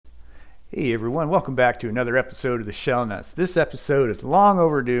Hey everyone, welcome back to another episode of the Shell Nuts. This episode is long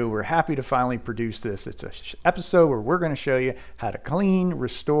overdue. We're happy to finally produce this. It's an episode where we're going to show you how to clean,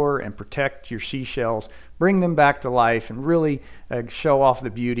 restore, and protect your seashells, bring them back to life, and really show off the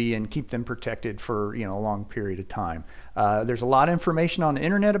beauty and keep them protected for a long period of time. There's a lot of information on the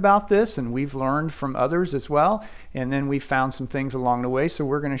internet about this, and we've learned from others as well. And then we found some things along the way, so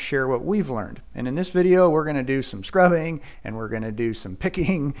we're going to share what we've learned. And in this video, we're going to do some scrubbing, and we're going to do some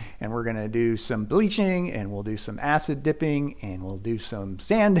picking, and we're going to do some bleaching, and we'll do some acid dipping, and we'll do some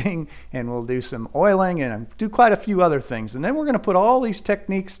sanding, and we'll do some oiling, and do quite a few other things. And then we're going to put all these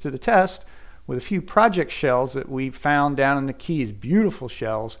techniques to the test with a few project shells that we found down in the Keys, beautiful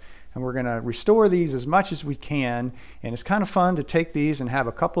shells. And we're going to restore these as much as we can. And it's kind of fun to take these and have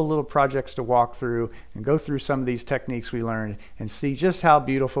a couple little projects to walk through and go through some of these techniques we learned and see just how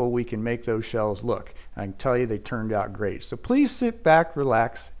beautiful we can make those shells look. I can tell you they turned out great. So please sit back,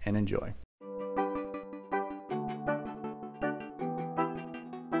 relax, and enjoy.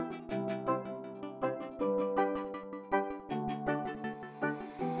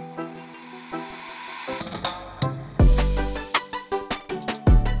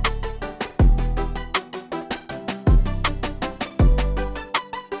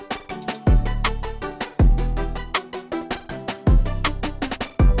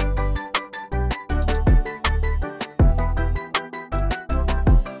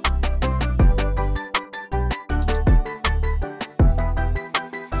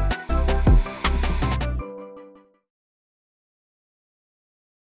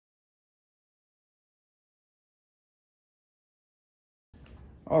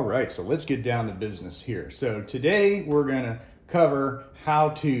 All right, so let's get down to business here. So today we're going to cover how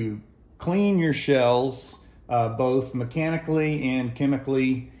to clean your shells, both mechanically and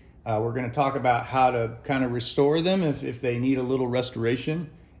chemically. We're going to talk about how to kind of restore them if they need a little restoration.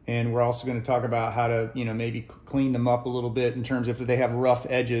 And we're also going to talk about how to, maybe clean them up a little bit in terms of if they have rough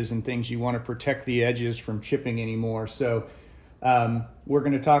edges and things, you want to protect the edges from chipping anymore. So we're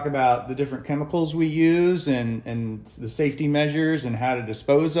going to talk about the different chemicals we use and the safety measures and how to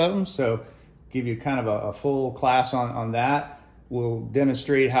dispose of them. So give you kind of a full class on that. We'll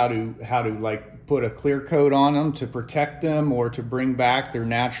demonstrate how to like put a clear coat on them to protect them or to bring back their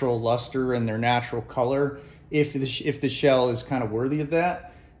natural luster and their natural color if the shell is kind of worthy of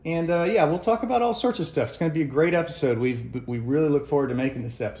that. And yeah, we'll talk about all sorts of stuff. It's going to be a great episode. We really look forward to making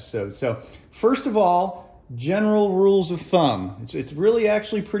this episode. So first of all, general rules of thumb. It's really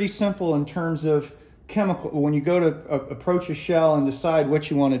actually pretty simple in terms of chemical. When you go to approach a shell and decide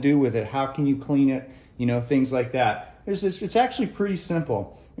what you want to do with it, how can you clean it, things like that. It's actually pretty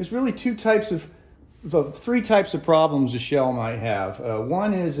simple. There's really three types of problems a shell might have.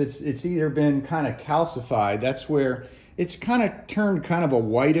 One is it's either been kind of calcified. That's where it's kind of turned kind of a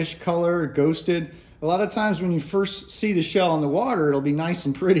whitish color, ghosted. A lot of times when you first see the shell in the water, it'll be nice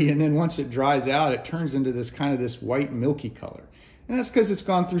and pretty, and then once it dries out, it turns into this white milky color. And that's because it's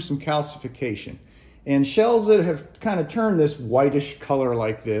gone through some calcification. And shells that have kind of turned this whitish color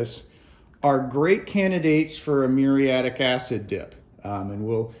like this are great candidates for a muriatic acid dip. And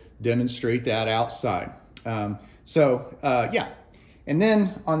we'll demonstrate that outside. Yeah. And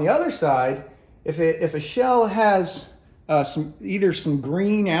then on the other side, if a shell has either some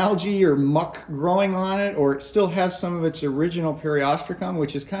green algae or muck growing on it, or it still has some of its original periostracum,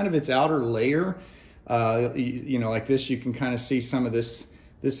 which is kind of its outer layer. Like this, you can kind of see some of this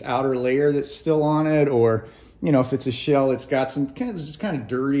outer layer that's still on it, or if it's a shell, it's got some it's kind of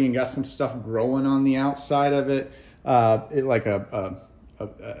dirty and got some stuff growing on the outside of it, like an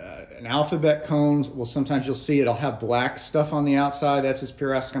alphabet cone. Well, sometimes you'll see it'll have black stuff on the outside. That's its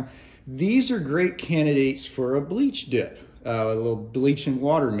periostracum. These are great candidates for a bleach dip, a little bleach and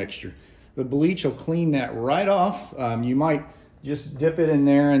water mixture. The bleach will clean that right off. You might just dip it in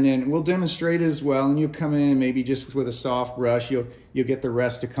there, and then we'll demonstrate it as well. And you come in and maybe just with a soft brush, you'll get the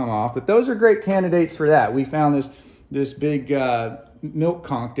rest to come off. But those are great candidates for that. We found this big milk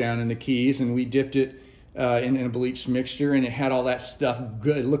conch down in the Keys, and we dipped it in a bleach mixture, and it had all that stuff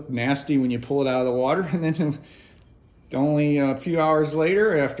good. It looked nasty when you pull it out of the water, and then only a few hours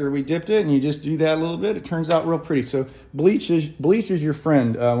later after we dipped it and you just do that a little bit, it turns out real pretty. So bleach is your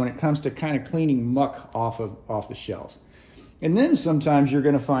friend when it comes to kind of cleaning muck off the shells. And then sometimes you're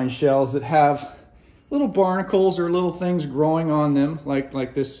going to find shells that have little barnacles or little things growing on them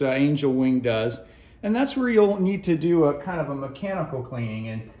like this angel wing does. And that's where you'll need to do a kind of a mechanical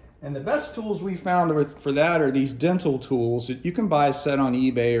cleaning. And the best tools we found for that are these dental tools that you can buy a set on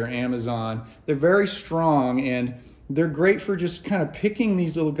eBay or Amazon. They're very strong and they're great for just kind of picking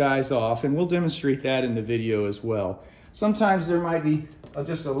these little guys off, and we'll demonstrate that in the video as well. Sometimes there might be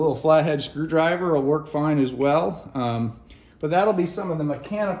just a little flathead screwdriver will work fine as well. But that'll be some of the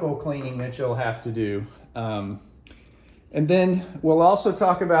mechanical cleaning that you'll have to do. And then we'll also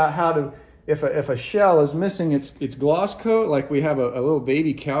talk about how to, if a shell is missing its gloss coat, like we have a little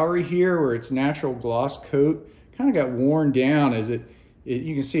baby cowrie here where its natural gloss coat kind of got worn down as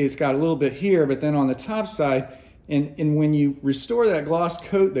you can see it's got a little bit here, but then on the top side, and when you restore that gloss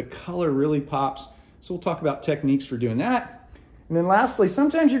coat, the color really pops. So we'll talk about techniques for doing that. And then lastly,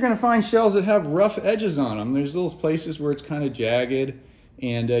 sometimes you're going to find shells that have rough edges on them. There's little places where it's kind of jagged,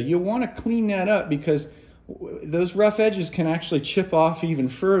 and you'll want to clean that up because those rough edges can actually chip off even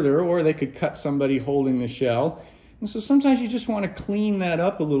further, or they could cut somebody holding the shell. And so sometimes you just want to clean that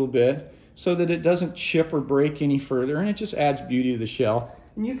up a little bit so that it doesn't chip or break any further, and it just adds beauty to the shell.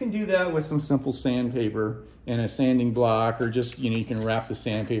 And you can do that with some simple sandpaper and a sanding block, or just, you can wrap the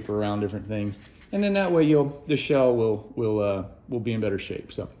sandpaper around different things. And then that way the shell will be in better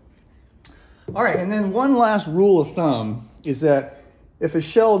shape. So, all right, and then one last rule of thumb is that if a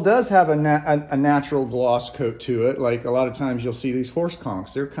shell does have a natural gloss coat to it, like a lot of times you'll see these horse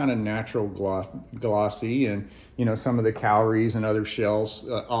conchs, they're kind of natural glossy, and some of the cowries and other shells,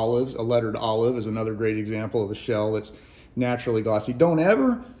 olives, a lettered olive is another great example of a shell that's naturally glossy. Don't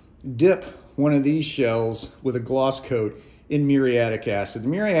ever dip one of these shells with a gloss coat in muriatic acid. The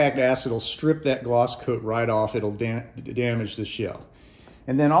muriatic acid will strip that gloss coat right off. It'll damage the shell.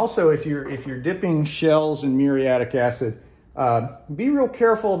 And then also, if you're dipping shells in muriatic acid, be real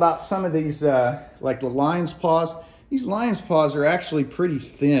careful about some of these, like the lion's paws. These lion's paws are actually pretty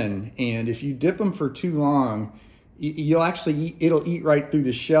thin, and if you dip them for too long, it'll eat right through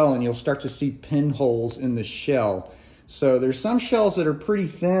the shell, and you'll start to see pinholes in the shell. So there's some shells that are pretty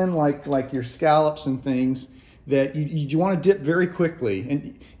thin, like your scallops and things, that you want to dip very quickly.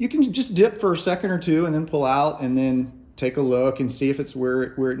 And you can just dip for a second or two and then pull out and then take a look and see if it's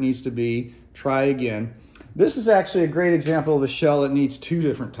where it needs to be. Try again. This is actually a great example of a shell that needs two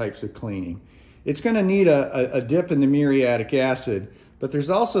different types of cleaning. It's going to need a dip in the muriatic acid, but there's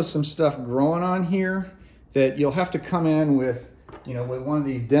also some stuff growing on here that you'll have to come in with, with one of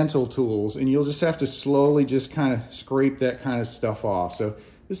these dental tools, and you'll just have to slowly just kind of scrape that kind of stuff off. So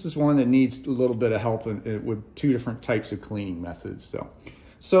this is one that needs a little bit of help with two different types of cleaning methods.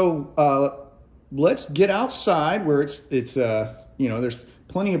 So let's get outside where it's there's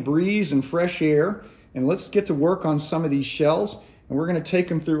plenty of breeze and fresh air, and let's get to work on some of these shells. And we're going to take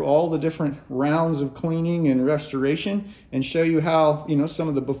them through all the different rounds of cleaning and restoration and show you how, some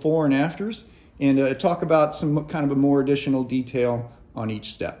of the before and afters, and talk about some kind of a more additional detail on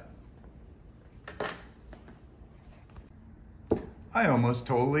each step. I almost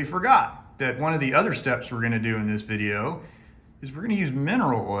totally forgot that one of the other steps we're going to do in this video is we're going to use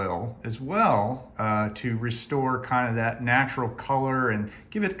mineral oil as well to restore kind of that natural color and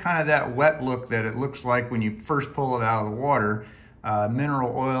give it kind of that wet look that it looks like when you first pull it out of the water.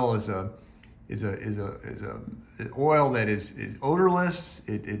 Mineral oil is an oil that is odorless.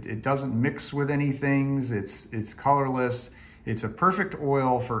 It doesn't mix with anything. It's colorless. It's a perfect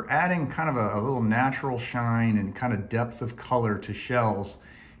oil for adding kind of a little natural shine and kind of depth of color to shells.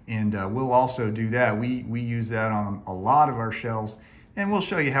 And we'll also do that. We use that on a lot of our shells, and we'll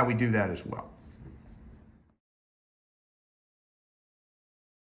show you how we do that as well.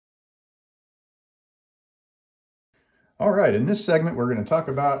 All right, in this segment, we're going to talk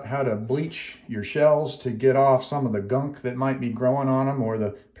about how to bleach your shells to get off some of the gunk that might be growing on them, or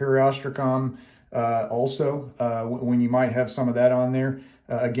the periostracum when you might have some of that on there.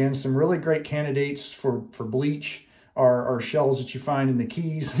 Again, some really great candidates for bleach are shells that you find in the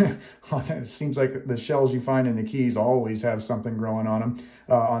Keys. It seems like the shells you find in the Keys always have something growing on them.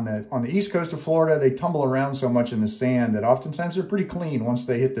 On the east coast of Florida, they tumble around so much in the sand that oftentimes they're pretty clean once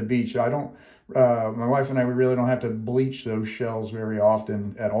they hit the beach. My wife and I, we really don't have to bleach those shells very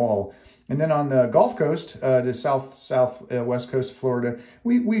often at all. And then on the Gulf Coast, the southwest coast of Florida,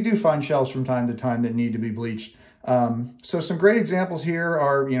 we do find shells from time to time that need to be bleached. So some great examples here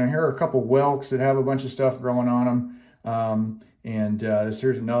are, here are a couple whelks that have a bunch of stuff growing on them.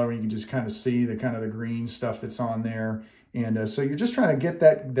 Here's another one. You can just kind of see the green stuff that's on there. And so you're just trying to get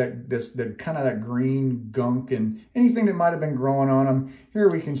that green gunk and anything that might have been growing on them. Here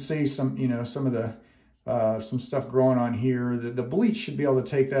we can see some stuff growing on here. The bleach should be able to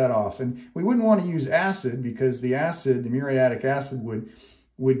take that off. And we wouldn't want to use acid, because the muriatic acid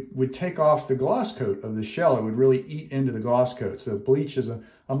would take off the gloss coat of the shell. It would really eat into the gloss coat. So bleach is a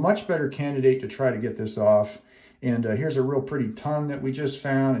much better candidate to try to get this off. And here's a real pretty tongue that we just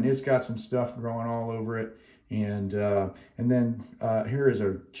found, and it's got some stuff growing all over it. And then here is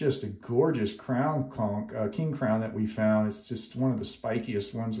just a gorgeous crown conch, king crown that we found. It's just one of the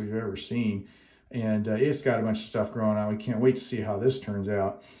spikiest ones we've ever seen. And it's got a bunch of stuff growing on. We can't wait to see how this turns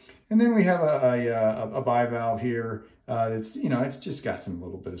out. And then we have a bivalve here. It's, you know, it's just got some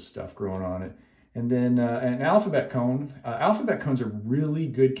little bit of stuff growing on it. And then an alphabet cone. Alphabet cones are really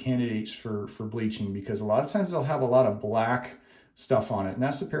good candidates for bleaching because a lot of times they'll have a lot of black stuff on it, and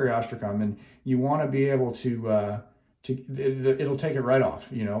that's the periostracum. And you want to be able to it'll take it right off.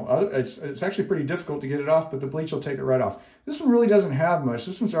 You know, it's actually pretty difficult to get it off, but the bleach will take it right off. This one really doesn't have much.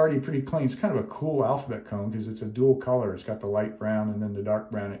 This one's already pretty clean. It's kind of a cool alphabet cone because it's a dual color. It's got the light brown and then the dark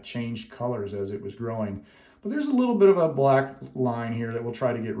brown. It changed colors as it was growing. But there's a little bit of a black line here that we'll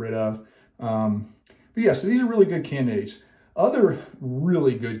try to get rid of. But yeah, so these are really good candidates. Other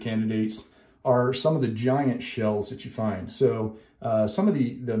really good candidates are some of the giant shells that you find. So some of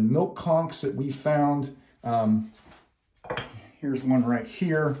the milk conchs that we found, here's one right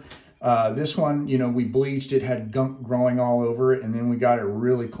here. This one, you know, we bleached, it had gunk growing all over it, and then we got it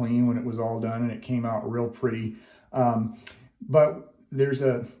really clean when it was all done, and it came out real pretty. But there's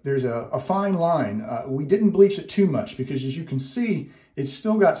a fine line. We didn't bleach it too much because, as you can see, it's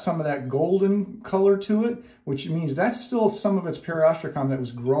still got some of that golden color to it, which means that's still some of its periostracum that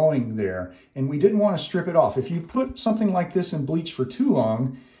was growing there. And we didn't want to strip it off. If you put something like this in bleach for too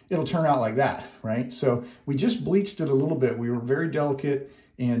long, it'll turn out like that, right? So we just bleached it a little bit. We were very delicate,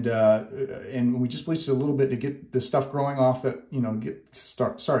 and we just bleached it a little bit to get the stuff growing off that, you know, get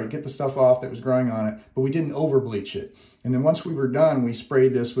the stuff off that was growing on it, but we didn't over bleach it. And then once we were done, we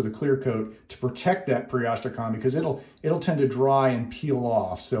sprayed this with a clear coat to protect that periostracum because it'll tend to dry and peel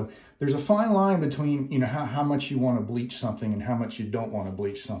off. So there's a fine line between, you know, how much you want to bleach something and how much you don't want to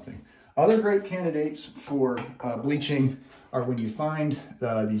bleach something. Other great candidates for bleaching are when you find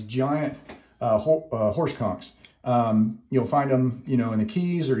these giant horse conchs. You'll find them, you know, in the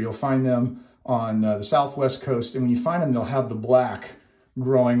Keys, or you'll find them on the southwest coast. And when you find them, they'll have the black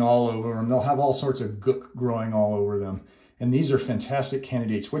growing all over them. They'll have all sorts of gook growing all over them. And these are fantastic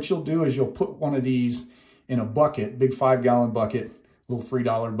candidates. What you'll do is you'll put one of these in a bucket, big 5-gallon bucket, little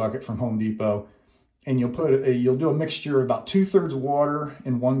 $3 bucket from Home Depot. And you'll do a mixture of about 2/3 water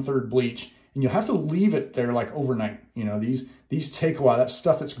and 1/3 bleach. And you'll have to leave it there like overnight. You know, these take a while. That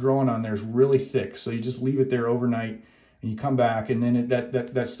stuff that's growing on there is really thick. So you just leave it there overnight and you come back, and then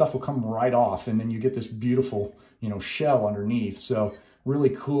that stuff will come right off. And then you get this beautiful, you know, shell underneath. So really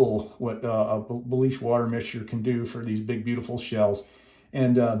cool what a bleach water mixture can do for these big, beautiful shells.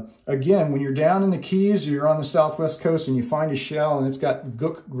 And again, when you're down in the Keys or you're on the southwest coast and you find a shell and it's got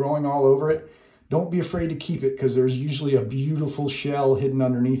gook growing all over it, don't be afraid to keep it, because there's usually a beautiful shell hidden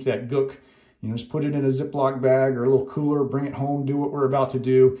underneath that gook. You know, just put it in a Ziploc bag or a little cooler, bring it home, do what we're about to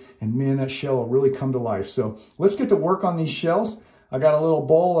do, and man, that shell will really come to life. So let's get to work on these shells. I got a little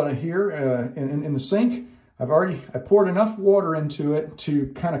bowl here in the sink. I poured enough water into it to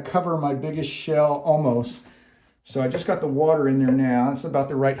kind of cover my biggest shell almost. So I just got the water in there now. It's about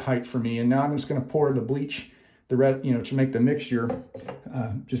the right height for me. And now I'm just going to pour the bleach, to make the mixture.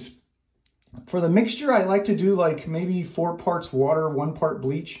 Just for the mixture, I like to do like maybe 4 parts water, 1 part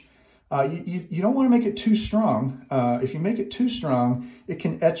bleach. You don't want to make it too strong. If you make it too strong, it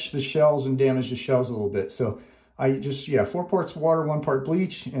can etch the shells and damage the shells a little bit. So I just, 4 parts water, 1 part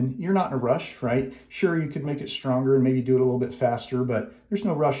bleach, and you're not in a rush, right? Sure, you could make it stronger and maybe do it a little bit faster, but there's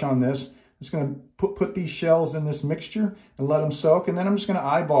no rush on this. I'm just going to put these shells in this mixture and let them soak, and then I'm just going to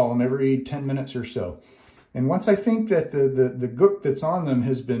eyeball them every 10 minutes or so. And once I think that the gook that's on them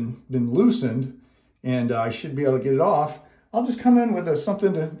has been loosened and I should be able to get it off, I'll just come in with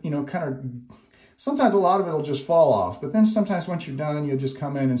something to, sometimes a lot of it will just fall off, but then sometimes once you're done, you'll just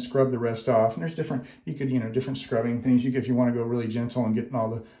come in and scrub the rest off. And there's different scrubbing things. If you want to go really gentle and get all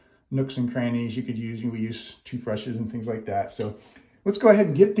the nooks and crannies, we use toothbrushes and things like that. So let's go ahead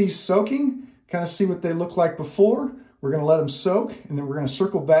and get these soaking, kind of see what they look like before. We're going to let them soak, and then we're going to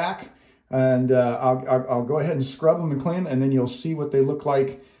circle back, and I'll go ahead and scrub them and clean them, and then you'll see what they look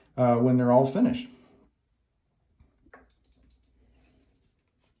like when they're all finished.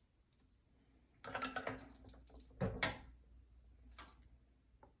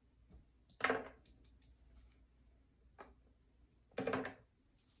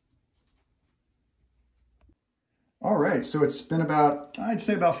 All right, so it's been I'd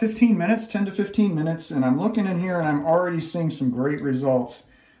say about 15 minutes, 10 to 15 minutes, and I'm looking in here and I'm already seeing some great results.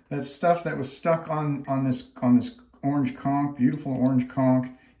 That stuff that was stuck on this orange conch, beautiful orange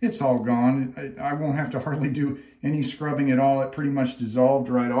conch, it's all gone. I won't have to hardly do any scrubbing at all. It pretty much dissolved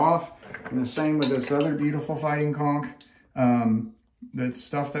right off. And the same with this other beautiful fighting conch. That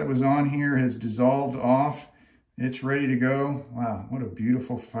stuff that was on here has dissolved off. It's ready to go. Wow, what a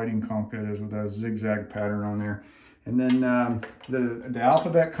beautiful fighting conch that is with that zigzag pattern on there. And then the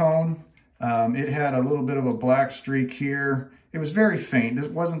alphabet cone, it had a little bit of a black streak here. It was very faint. This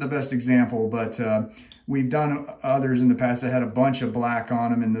wasn't the best example, but we've done others in the past that had a bunch of black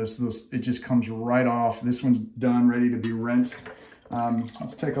on them, and it just comes right off. This one's done, ready to be rinsed.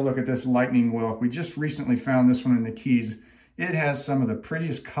 Let's take a look at this lightning whelk. We just recently found this one in the Keys. It has some of the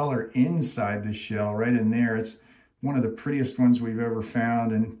prettiest color inside the shell, right in there. It's one of the prettiest ones we've ever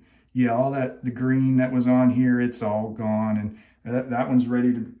found. And yeah, all that, the green that was on here, it's all gone. And that one's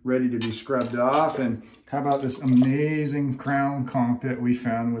ready to be scrubbed off. And how about this amazing crown conch that we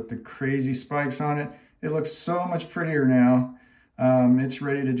found with the crazy spikes on it? It looks so much prettier now. It's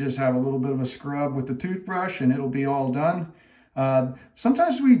ready to just have a little bit of a scrub with the toothbrush and it'll be all done.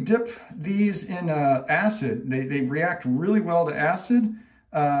 Sometimes we dip these in acid. They react really well to acid,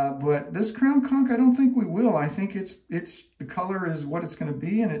 but this crown conch, I don't think we will. I think the color is what it's going to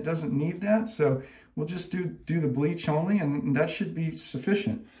be, and it doesn't need that. So we'll just do the bleach only, and that should be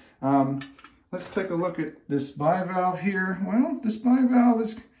sufficient. Let's take a look at this bivalve here. Well, this bivalve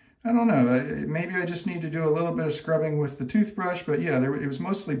is, I don't know, maybe I just need to do a little bit of scrubbing with the toothbrush, but yeah, it was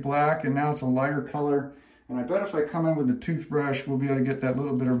mostly black, and now it's a lighter color. And I bet if I come in with the toothbrush, we'll be able to get that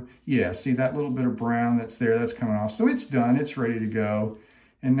little bit of, yeah, see that little bit of brown that's there, that's coming off. So it's done, it's ready to go.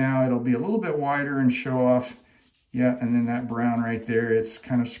 And now it'll be a little bit wider and show off, yeah, and then that brown right there, it's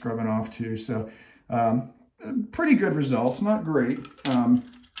kind of scrubbing off too. So pretty good results, not great. And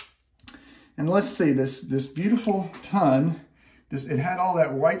let's see, this beautiful ton, it had all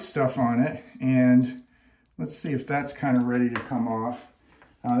that white stuff on it, and let's see if that's kind of ready to come off.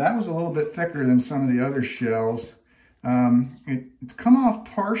 That was a little bit thicker than some of the other shells. It's come off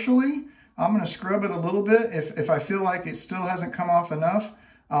partially. I'm going to scrub it a little bit. If I feel like it still hasn't come off enough,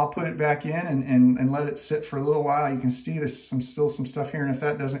 I'll put it back in and let it sit for a little while. You can see there's still some stuff here, and if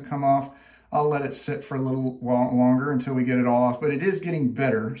that doesn't come off, I'll let it sit for a little while longer until we get it all off. But it is getting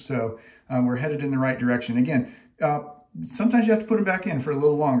better, so we're headed in the right direction. Again, sometimes you have to put them back in for a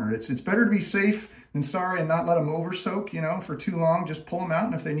little longer. It's better to be safe than sorry and not let them over soak, for too long. Just pull them out,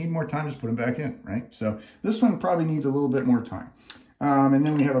 and if they need more time, just put them back in, right? So this one probably needs a little bit more time. And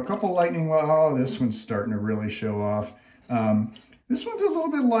then we have a couple lightning, oh, this one's starting to really show off. This one's a little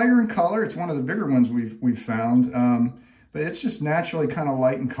bit lighter in color. It's one of the bigger ones we've found, but it's just naturally kind of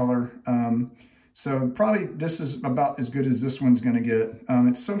light in color. So probably this is about as good as this one's gonna get.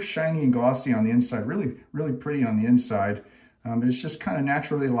 It's so shiny and glossy on the inside, really, really pretty on the inside. But it's just kind of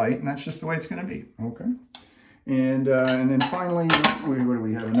naturally light, and that's just the way it's going to be. Okay. And then finally, what do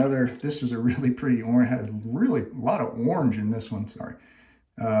we have? This is a really pretty orange, had really a lot of orange in this one, sorry.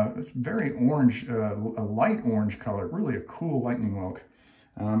 It's very orange, a light orange color, really a cool lightning whelk.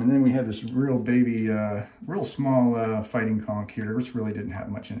 And then we had this real baby, real small fighting conch here. This really didn't have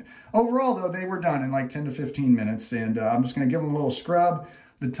much in it. Overall, though, they were done in like 10 to 15 minutes, and I'm just going to give them a little scrub.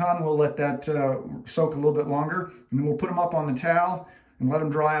 The ton, we'll let that soak a little bit longer, and then we'll put them up on the towel and let them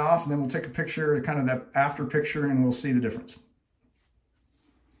dry off, and then we'll take a picture, kind of that after picture, and we'll see the difference.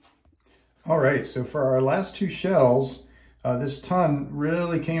 All right, so for our last two shells, this ton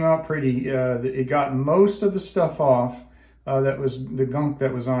really came out pretty. It got most of the stuff off that was the gunk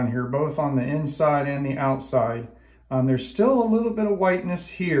that was on here, both on the inside and the outside. There's still a little bit of whiteness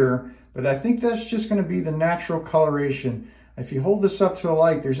here, but I think that's just going to be the natural coloration. If you hold this up to the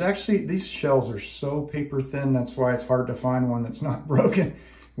light, there's actually, these shells are so paper thin, that's why it's hard to find one that's not broken.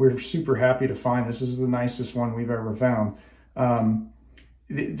 We're super happy to find this. This is the nicest one we've ever found.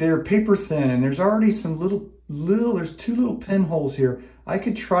 They're paper thin, and there's already some there's two little pinholes here. I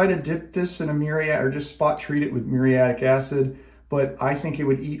could try to dip this in a muriatic, or just spot treat it with muriatic acid, but I think it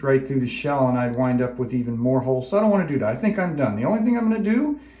would eat right through the shell and I'd wind up with even more holes. So I don't want to do that. I think I'm done. The only thing I'm going to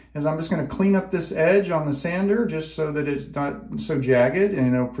do is I'm just going to clean up this edge on the sander just so that it's not so jagged,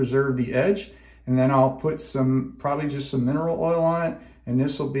 and it'll preserve the edge. And then I'll put probably just some mineral oil on it, and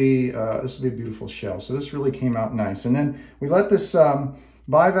this will be a beautiful shell. So this really came out nice. And then we let this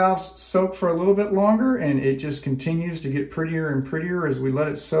bivalve soak for a little bit longer, and it just continues to get prettier and prettier as we let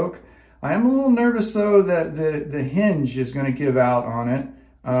it soak. I am a little nervous though that the hinge is going to give out on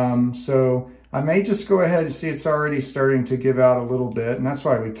it. So I may just go ahead and see it's already starting to give out a little bit, and that's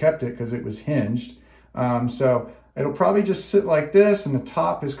why we kept it, because it was hinged. So it'll probably just sit like this, and the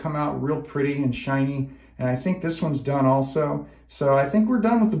top has come out real pretty and shiny, and I think this one's done also. So I think we're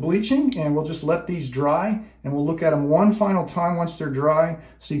done with the bleaching, and we'll just let these dry, and we'll look at them one final time once they're dry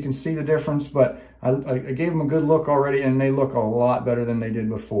so you can see the difference. But I gave them a good look already, and they look a lot better than they did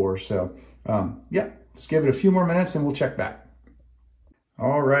before. So yeah, let's give it a few more minutes and we'll check back.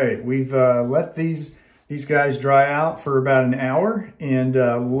 All right, we've let these These guys dry out for about an hour, and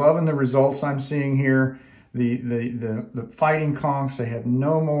loving the results I'm seeing here. The fighting conchs, they have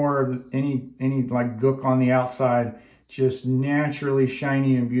no more of any like gook on the outside, just naturally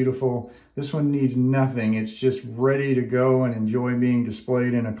shiny and beautiful. This one needs nothing. It's just ready to go and enjoy being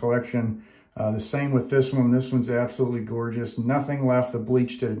displayed in a collection. The same with this one. This one's absolutely gorgeous. Nothing left. The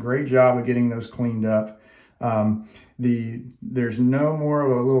bleach did a great job of getting those cleaned up. There's no more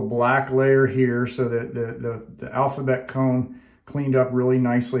of a little black layer here, so that the alphabet cone cleaned up really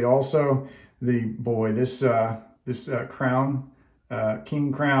nicely. Also, this crown,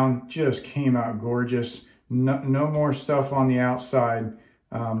 king crown, just came out gorgeous. No more stuff on the outside,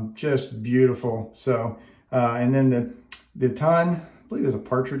 just beautiful. So, and then the ton, I believe it's a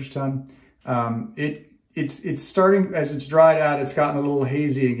partridge ton. It's starting, as it's dried out, it's gotten a little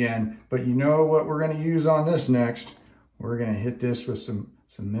hazy again. But you know what we're going to use on this next? We're going to hit this with some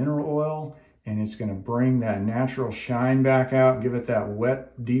mineral oil, and it's going to bring that natural shine back out, give it that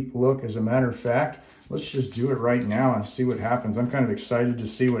wet, deep look. As a matter of fact, let's just do it right now and see what happens. I'm kind of excited to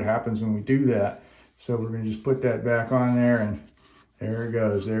see what happens when we do that. So we're going to just put that back on there, and there it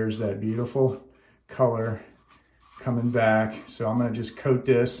goes. There's that beautiful color coming back. So I'm going to just coat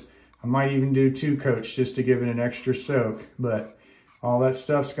this. I might even do 2 coats just to give it an extra soak, but all that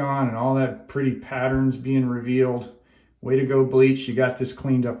stuff's gone and all that pretty patterns being revealed. Way to go, Bleach. You got this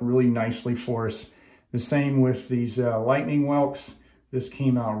cleaned up really nicely for us. The same with these lightning whelks. This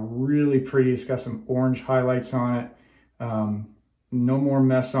came out really pretty. It's got some orange highlights on it. No more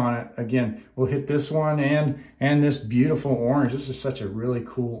mess on it. Again, we'll hit this one and this beautiful orange. This is such a really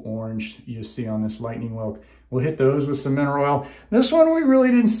cool orange you see on this lightning whelk. We'll hit those with some mineral oil. This one we really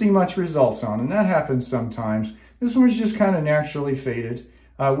didn't see much results on, and that happens sometimes. This one's just kind of naturally faded.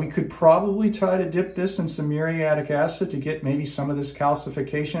 We could probably try to dip this in some muriatic acid to get maybe some of this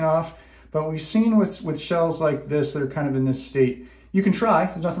calcification off. But we've seen with shells like this that are kind of in this state, you can try.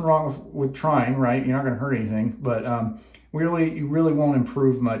 There's nothing wrong with trying, right? You're not going to hurt anything. But you really won't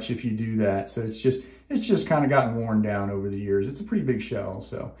improve much if you do that. So it's just kind of gotten worn down over the years. It's a pretty big shell,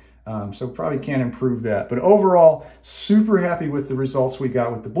 so probably can't improve that. But overall, super happy with the results we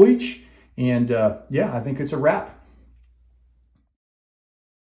got with the bleach. And yeah, I think it's a wrap.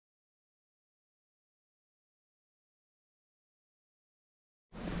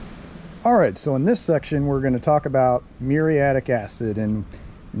 All right, so in this section, we're going to talk about muriatic acid and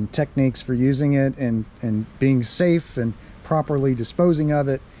techniques for using it and being safe and properly disposing of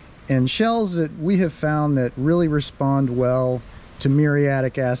it. And shells that we have found that really respond well to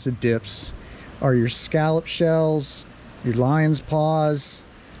muriatic acid dips are your scallop shells, your lion's paws,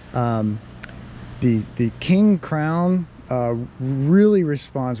 the king crown really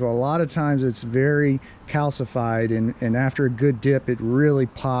responds well. A lot of times it's very calcified, and after a good dip, it really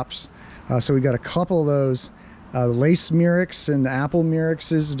pops. So we got a couple of those. The lace murex and the apple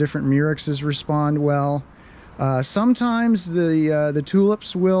murexes, different murexes respond well. Sometimes the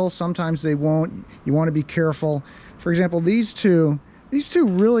tulips will, sometimes they won't. You want to be careful. For example, these two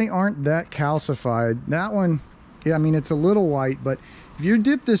really aren't that calcified. That one, yeah, I mean, it's a little white, but if you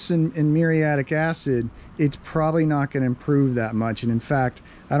dip this in muriatic acid, it's probably not going to improve that much. And in fact,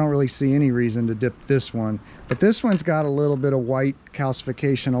 I don't really see any reason to dip this one. But this one's got a little bit of white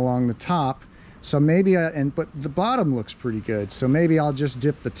calcification along the top. So maybe, but the bottom looks pretty good. So maybe I'll just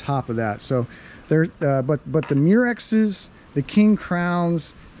dip the top of that. So there, but the murexes, the king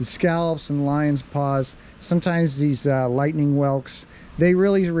crowns, the scallops and lion's paws, sometimes these lightning whelks, they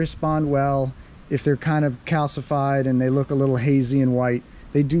really respond well if they're kind of calcified and they look a little hazy and white.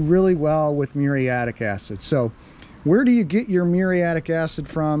 They do really well with muriatic acid. So where do you get your muriatic acid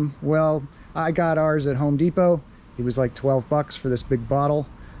from? Well, I got ours at Home Depot. It was like 12 bucks for this big bottle.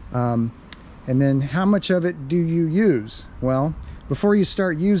 And then how much of it do you use? Well, before you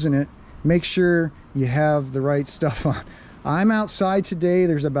start using it, make sure you have the right stuff on. I'm outside today.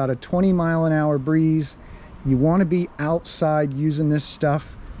 There's about a 20-mile-an-hour breeze. You want to be outside using this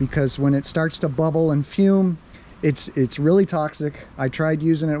stuff because when it starts to bubble and fume, it's really toxic. I tried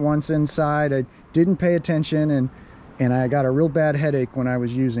using it once inside. I didn't pay attention, and I got a real bad headache when I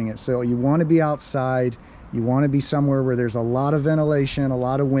was using it. So you want to be outside. You want to be somewhere where there's a lot of ventilation, a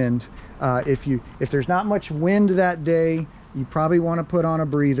lot of wind. If there's not much wind that day, you probably want to put on a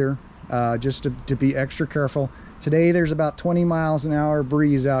breather just to be extra careful. Today there's about 20 miles an hour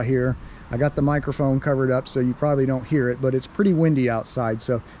breeze out here. I got the microphone covered up so you probably don't hear it, but it's pretty windy outside,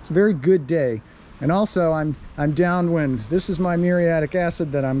 so it's a very good day. And also I'm downwind. This is my muriatic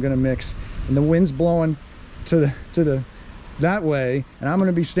acid that I'm going to mix, and the wind's blowing that way, and I'm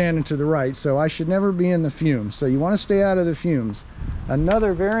going to be standing to the right, so I should never be in the fumes. So you want to stay out of the fumes.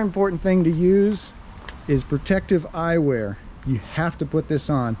 Another very important thing to use is protective eyewear. You have to put this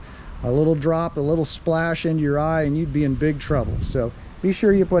on. A little drop, a little splash into your eye, and you'd be in big trouble. So be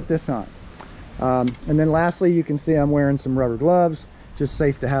sure you put this on. And then lastly, you can see I'm wearing some rubber gloves. Just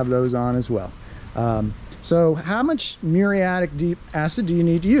safe to have those on as well. So how much muriatic acid do you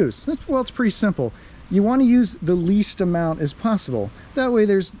need to use? Well, it's pretty simple. You want to use the least amount as possible. That way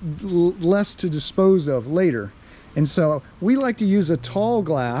there's less to dispose of later. And so we like to use a tall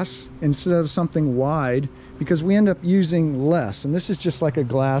glass instead of something wide, because we end up using less. And this is just like a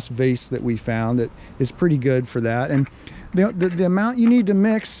glass vase that we found that is pretty good for that. And the amount you need to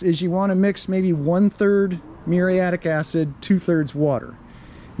mix is, you want to mix maybe 1/3 muriatic acid, 2/3 water.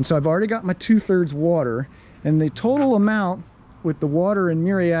 And so I've already got my 2/3 water, and the total amount with the water and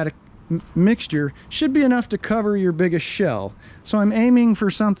muriatic mixture should be enough to cover your biggest shell. So I'm aiming for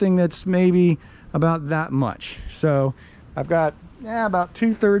something that's maybe about that much. So I've got about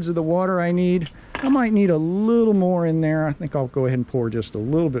 2/3 of the water I need. I might need a little more in there. I think I'll go ahead and pour just a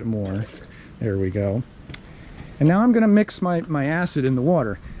little bit more. There we go. And now I'm going to mix my acid in the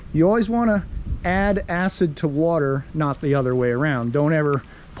water. You always want to add acid to water, not the other way around. Don't ever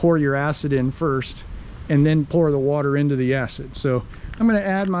pour your acid in first and then pour the water into the acid. So I'm going to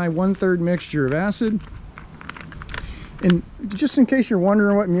add my 1/3 mixture of acid. And just in case you're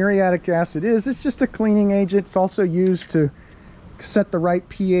wondering what muriatic acid is, it's just a cleaning agent. It's also used to set the right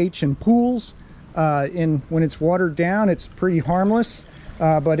pH in pools. When it's watered down, it's pretty harmless.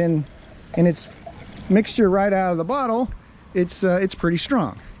 But in its mixture right out of the bottle, it's pretty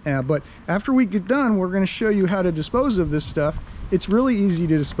strong. But after we get done, we're going to show you how to dispose of this stuff. It's really easy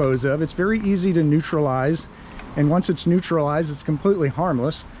to dispose of. It's very easy to neutralize. And once it's neutralized, it's completely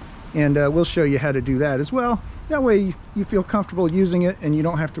harmless. And we'll show you how to do that as well. That way you feel comfortable using it, and you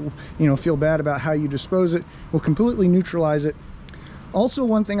don't have to, feel bad about how you dispose it. We'll completely neutralize it. Also,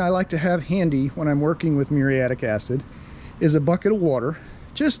 one thing I like to have handy when I'm working with muriatic acid is a bucket of water,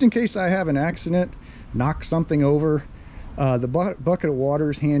 just in case I have an accident, knock something over. The bucket of water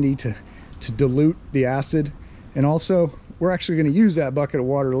is handy to dilute the acid. And also, we're actually going to use that bucket of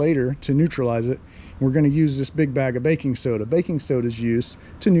water later to neutralize it. We're going to use this big bag of baking soda. Baking soda is used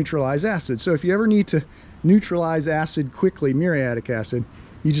to neutralize acid. So if you ever need to neutralize acid quickly, muriatic acid,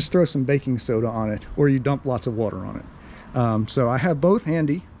 you just throw some baking soda on it, or you dump lots of water on it. So I have both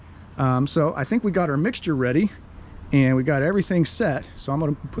handy. So I think we got our mixture ready, and we got everything set. So I'm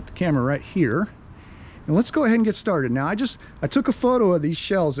going to put the camera right here, and let's go ahead and get started. Now I took a photo of these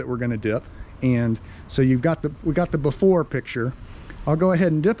shells that we're going to dip, and so we got the before picture. I'll go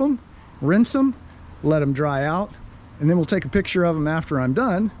ahead and dip them, rinse them, let them dry out, and then we'll take a picture of them after I'm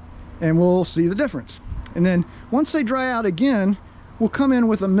done, and we'll see the difference. And then once they dry out again, we'll come in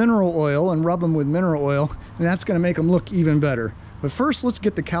with a mineral oil and rub them with mineral oil, and that's going to make them look even better. But first, let's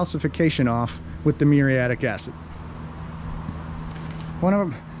get the calcification off with the muriatic acid. One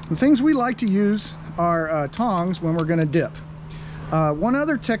of the things we like to use are tongs when we're going to dip. One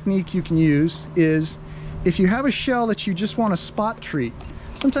other technique you can use is if you have a shell that you just want to spot treat.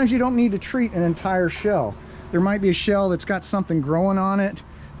 Sometimes you don't need to treat an entire shell. There might be a shell that's got something growing on it.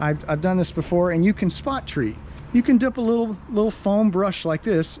 I've done this before, and you can spot treat. You can dip a little foam brush like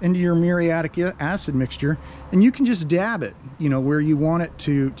this into your muriatic acid mixture, and you can just dab it, where you want it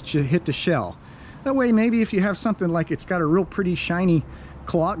to hit the shell. That way, maybe if you have something like it's got a real pretty shiny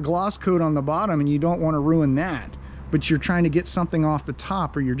gloss coat on the bottom and you don't want to ruin that, but you're trying to get something off the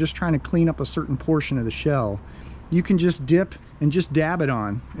top, or you're just trying to clean up a certain portion of the shell, you can just dip and just dab it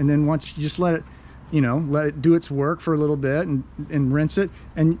on. And then once you just let it do its work for a little bit and rinse it.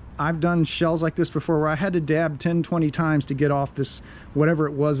 And I've done shells like this before where I had to dab 10-20 times to get off this, whatever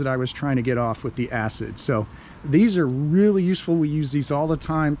it was that I was trying to get off with the acid. So these are really useful. We use these all the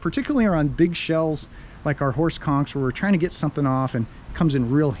time, particularly on big shells like our horse conchs, where we're trying to get something off, and it comes in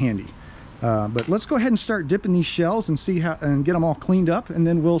real handy. But let's go ahead and start dipping these shells and see how, and get them all cleaned up, and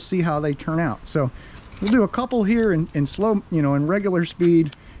then we'll see how they turn out. So we'll do a couple here in slow, in regular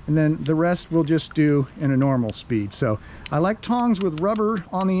speed, and then the rest we'll just do in a normal speed. So I like tongs with rubber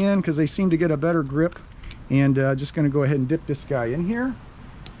on the end because they seem to get a better grip. And just going to go ahead and dip this guy in here.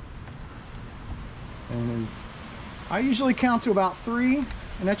 And I usually count to about 3, and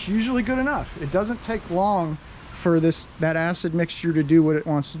that's usually good enough. It doesn't take long for that acid mixture to do what it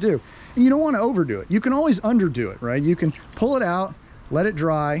wants to do. And you don't want to overdo it. You can always underdo it, right? You can pull it out, let it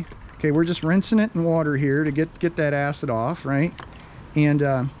dry. Okay, we're just rinsing it in water here to get that acid off, right?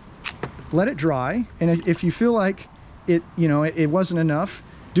 And let it dry. And if you feel like it wasn't enough,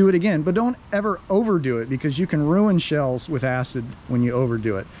 do it again. But don't ever overdo it, because you can ruin shells with acid when you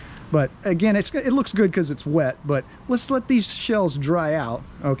overdo it. But again, it looks good because it's wet, but let's let these shells dry out,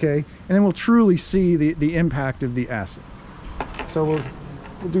 okay? And then we'll truly see the impact of the acid. So we'll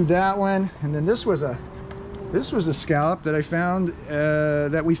do that one. And then this was a scallop that I found,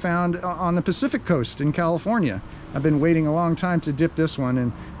 that we found on the Pacific coast in California. I've been waiting a long time to dip this one,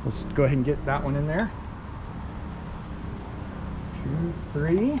 and let's go ahead and get that one in there. 2,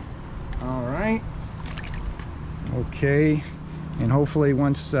 3. All right. Okay. And hopefully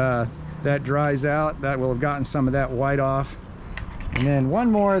once that dries out, that will have gotten some of that white off. And then one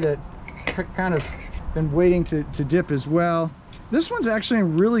more that kind of been waiting to dip as well. This one's actually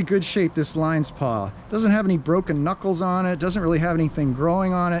in really good shape, this lion's paw. Doesn't have any broken knuckles on it, doesn't really have anything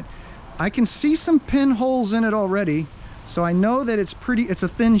growing on it. I can see some pinholes in it already, so I know that it's a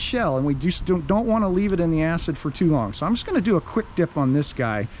thin shell, and we just don't want to leave it in the acid for too long. So I'm just going to do a quick dip on this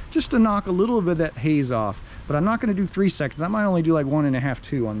guy, just to knock a little bit of that haze off. But I'm not going to do 3 seconds. I might only do like 1.5,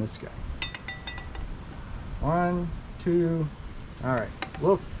 2 on this guy. 1, 2. All right,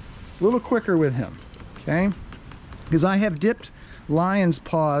 a little quicker with him, okay? Because I have dipped lion's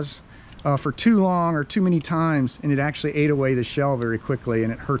paws for too long or too many times, and it actually ate away the shell very quickly,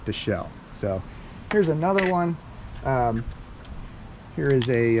 and it hurt the shell. So here's another one. Here is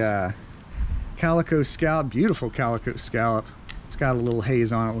a calico scallop, beautiful calico scallop. It's got a little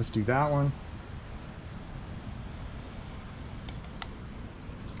haze on it. Let's do that one.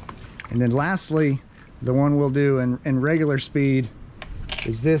 And then lastly, the one we'll do in regular speed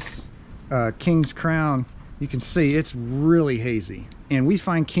is this King's Crown. You can see it's really hazy, and we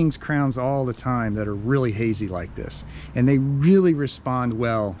find King's Crowns all the time that are really hazy like this, and they really respond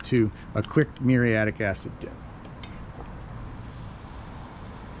well to a quick muriatic acid dip.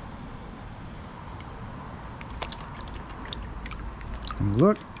 And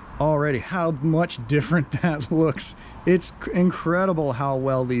look already how much different that looks. It's incredible how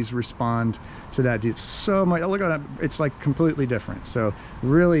well these respond to that dip. So much, look at that, it's like completely different. So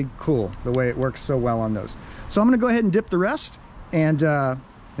really cool the way it works so well on those. So I'm going to go ahead and dip the rest, and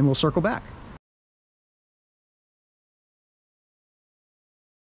we'll circle back.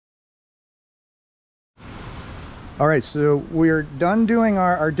 All right, so we're done doing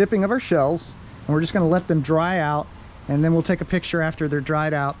our dipping of our shells, and we're just going to let them dry out, and then we'll take a picture after they're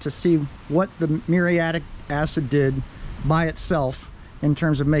dried out to see what the muriatic acid did by itself in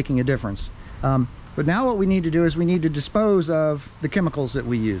terms of making a difference. But now what we need to do is we need to dispose of the chemicals that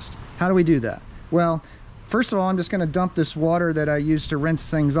we used. How do we do that? Well, first of all, I'm just going to dump this water that I used to rinse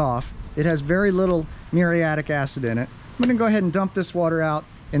things off. It has very little muriatic acid in it. I'm going to go ahead and dump this water out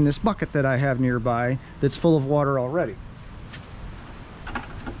in this bucket that I have nearby that's full of water already.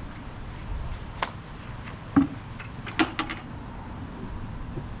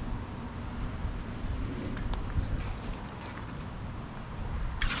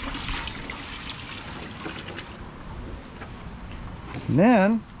 And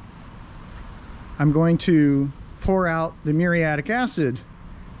then I'm going to pour out the muriatic acid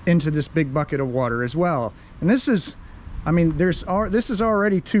into this big bucket of water as well. And this is, I mean, this is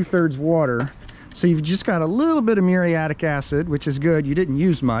already 2/3 water, so you've just got a little bit of muriatic acid, which is good. You didn't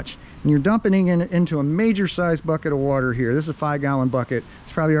use much, and you're dumping it into a major sized bucket of water here. This is a 5-gallon bucket.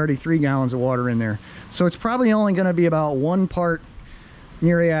 It's probably already 3 gallons of water in there, so it's probably only going to be about 1 part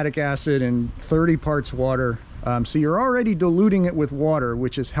muriatic acid and 30 parts water. So you're already diluting it with water,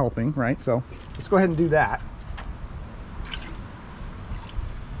 which is helping, right? So let's go ahead and do that.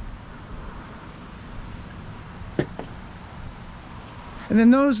 And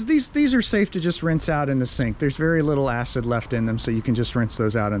then these are safe to just rinse out in the sink. There's very little acid left in them, so you can just rinse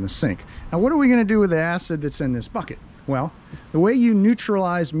those out in the sink. Now, what are we going to do with the acid that's in this bucket? Well, the way you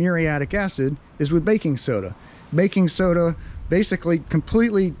neutralize muriatic acid is with baking soda. Baking soda basically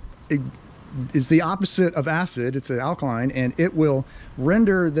completely is the opposite of acid. It's an alkaline, and it will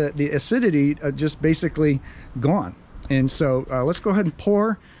render the acidity just basically gone. And so let's go ahead and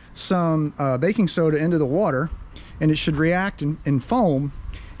pour some baking soda into the water, and it should react and foam.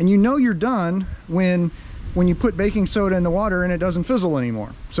 And you know you're done when you put baking soda in the water and it doesn't fizzle anymore.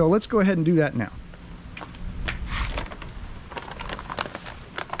 So let's go ahead and do that now.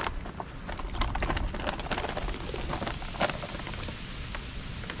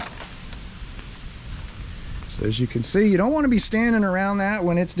 So as you can see, you don't want to be standing around that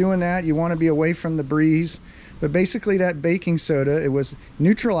when it's doing that. You want to be away from the breeze. But basically that baking soda, it was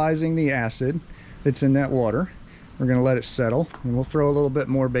neutralizing the acid that's in that water. We're going to let it settle, and we'll throw a little bit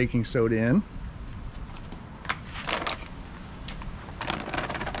more baking soda in.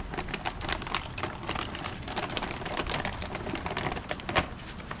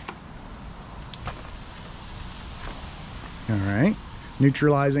 All right,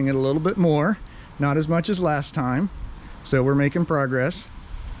 neutralizing it a little bit more, not as much as last time. So we're making progress.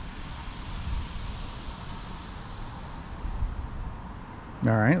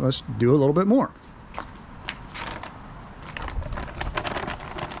 All right, let's do a little bit more.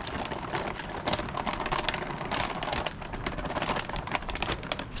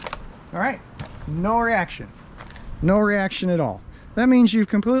 All right, no reaction. No reaction at all. That means you've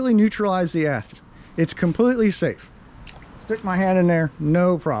completely neutralized the acid. It's completely safe. Stick my hand in there,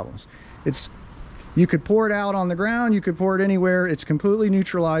 no problems. You could pour it out on the ground, you could pour it anywhere. It's completely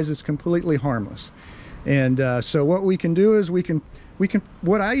neutralized, it's completely harmless. And so what we can do is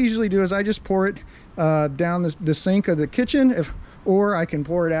what I usually do is I just pour it down the sink of the kitchen, or I can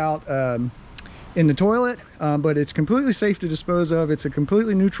pour it out in the toilet, but it's completely safe to dispose of. It's a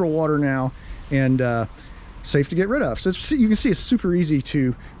completely neutral water now, and safe to get rid of. So you can see it's super easy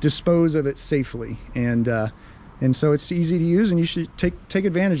to dispose of it safely, and so it's easy to use, and you should take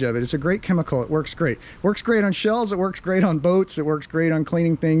advantage of it. It's a great chemical. It works great. Works great on shells. It works great on boats. It works great on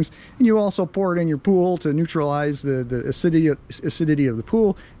cleaning things. And you also pour it in your pool to neutralize the acidity of the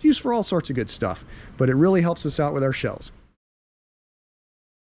pool. It's used for all sorts of good stuff, but it really helps us out with our shells.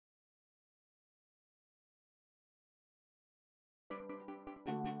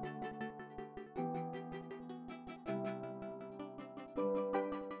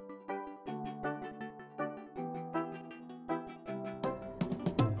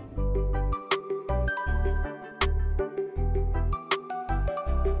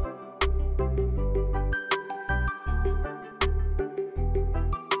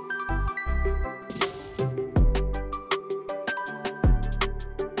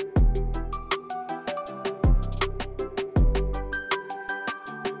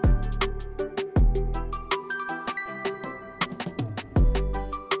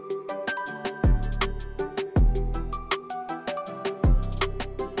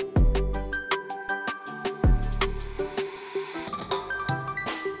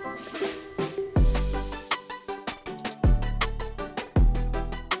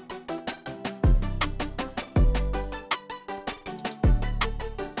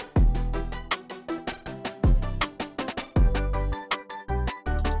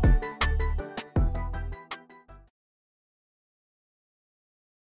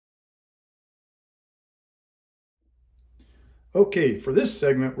 Okay, for this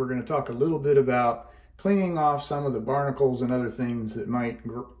segment, we're going to talk a little bit about cleaning off some of the barnacles and other things that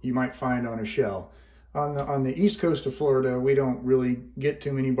you might find on a shell. On the east coast of Florida, we don't really get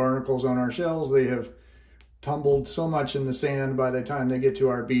too many barnacles on our shells. They have tumbled so much in the sand by the time they get to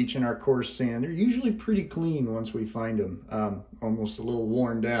our beach and our coarse sand. They're usually pretty clean once we find them, almost a little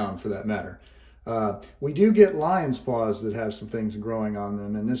worn down for that matter. We do get lion's paws that have some things growing on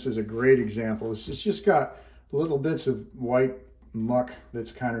them, and this is a great example. It's just got little bits of white muck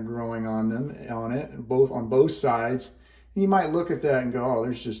that's kind of growing on it, on both sides. And you might look at that and go, oh,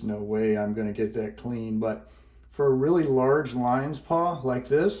 there's just no way I'm going to get that clean. But for a really large lion's paw like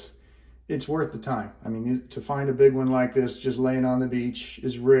this, it's worth the time. I mean, to find a big one like this just laying on the beach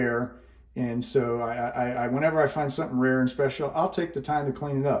is rare. And so whenever I find something rare and special, I'll take the time to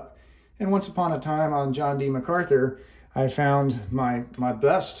clean it up. And once upon a time on John D. MacArthur, I found my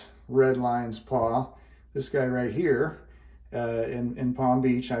best red lion's paw. This guy right here in Palm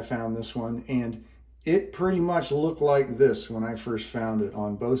Beach, I found this one, and it pretty much looked like this when I first found it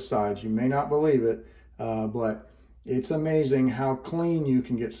on both sides. You may not believe it, but it's amazing how clean you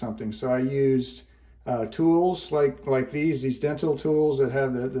can get something. So I used tools like these dental tools that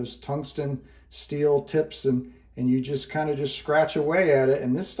have those tungsten steel tips, and you just kind of just scratch away at it,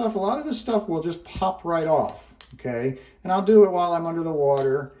 and this stuff, a lot of this stuff will just pop right off, okay? And I'll do it while I'm under the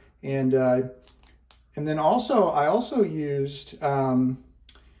water, and then also, I also used a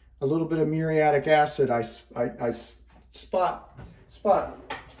little bit of muriatic acid. I spot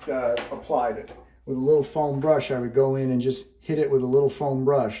applied it with a little foam brush. I would go in and just hit it with a little foam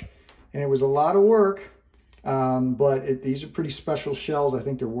brush. And it was a lot of work, but these are pretty special shells. I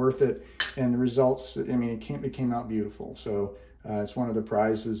think they're worth it. And the results, I mean, it came out beautiful. So it's one of the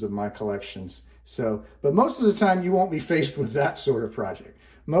prizes of my collections. So, but most of the time you won't be faced with that sort of project.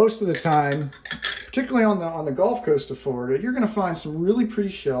 Most of the time, particularly on the Gulf Coast of Florida, you're going to find some really pretty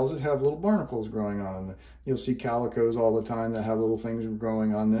shells that have little barnacles growing on them. You'll see calicos all the time that have little things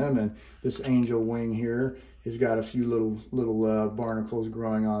growing on them, and this angel wing here has got a few little barnacles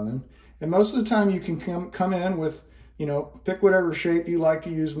growing on them. And most of the time, you can come in with, pick whatever shape you like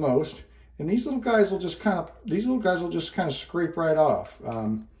to use most, and these little guys will just kind of scrape right off.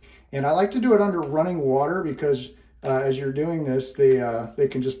 And I like to do it under running water because as you're doing this, they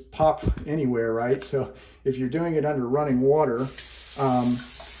can just pop anywhere, right? So if you're doing it under running water,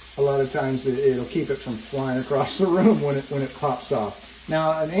 A lot of times it'll keep it from flying across the room when it pops off.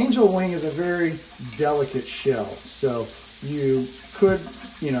 Now, an angel wing is a very delicate shell, so you could,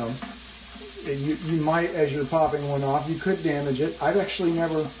 you know, you might, as you're popping one off, you could damage it. I've actually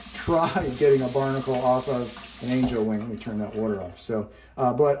never tried getting a barnacle off of an angel wing. Let me turn that water off. So,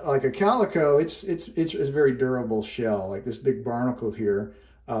 but like a calico, it's a very durable shell, like this big barnacle here.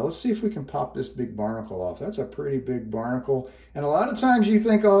 Let's see if we can pop this big barnacle off. That's a pretty big barnacle. And a lot of times you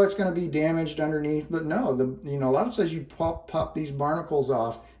think, oh, it's going to be damaged underneath, but no, you know, a lot of times you pop these barnacles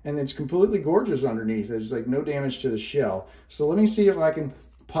off and it's completely gorgeous underneath. There's like no damage to the shell. So let me see if I can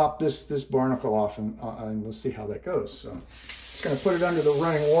pop this barnacle off and let's see how that goes. So just going to put it under the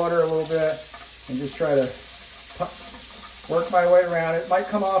running water a little bit and just try to work my way around. It might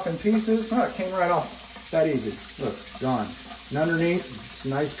come off in pieces. Oh, it came right off that easy. Look, gone. And underneath,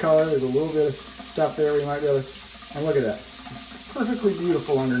 nice color. There's a little bit of stuff there we might be able to, and look at that. It's perfectly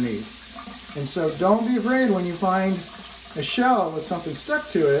beautiful underneath. And so don't be afraid when you find a shell with something stuck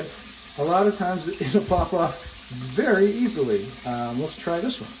to it. A lot of times it'll pop off very easily. Let's try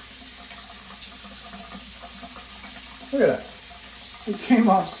this one. Look at that. It came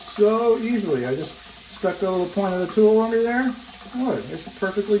off so easily. I just stuck the little point of the tool under there. Look, it's a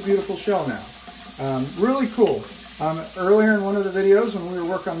perfectly beautiful shell now. Really cool. Earlier in one of the videos when we were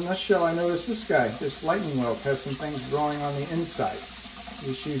working on this shell, I noticed this guy, this lightning whelk, has some things growing on the inside.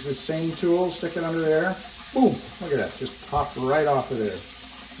 Just use the same tool, stick it under there. Boom, look at that, just popped right off of there.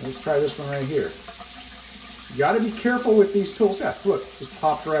 Let's try this one right here. You gotta be careful with these tools. Yeah, look, just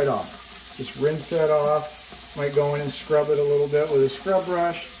popped right off. Just rinse that off. Might go in and scrub it a little bit with a scrub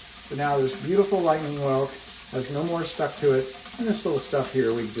brush. So now this beautiful lightning whelk has no more stuck to it. And this little stuff here,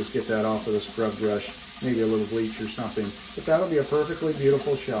 we can just get that off with a scrub brush. Maybe a little bleach or something, but that'll be a perfectly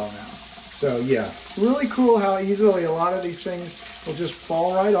beautiful shell now. So yeah, really cool how easily a lot of these things will just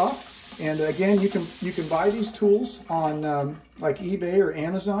fall right off. And again, you can buy these tools on like eBay or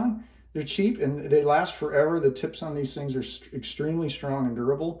Amazon. They're cheap and they last forever. The tips on these things are extremely strong and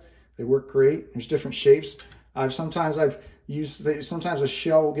durable. They work great. There's different shapes. Sometimes a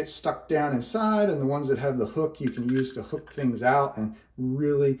shell will get stuck down inside, and the ones that have the hook you can use to hook things out, and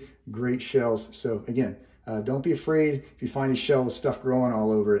really great shells. So again, don't be afraid if you find a shell with stuff growing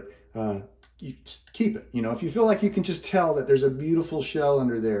all over it. You keep it. You know, if you feel like you can just tell that there's a beautiful shell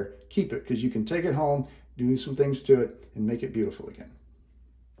under there, keep it, because you can take it home, do some things to it, and make it beautiful again.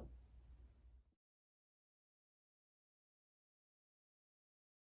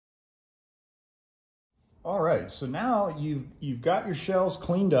 All right, so now you've got your shells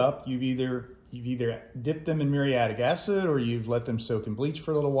cleaned up. You've either dipped them in muriatic acid, or you've let them soak in bleach for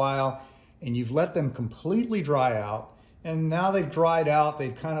a little while, and you've let them completely dry out. And now they've dried out.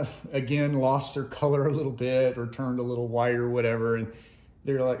 They've kind of, again, lost their color a little bit or turned a little white or whatever. And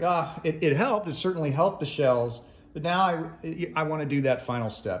they're like, it helped. It certainly helped the shells. But now I want to do that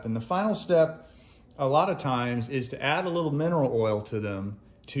final step. And the final step, a lot of times, is to add a little mineral oil to them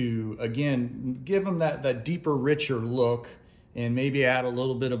to, again, give them that deeper, richer look, and maybe add a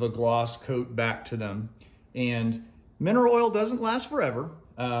little bit of a gloss coat back to them. And mineral oil doesn't last forever.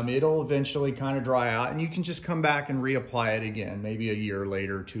 It'll eventually kind of dry out, and you can just come back and reapply it again, maybe a year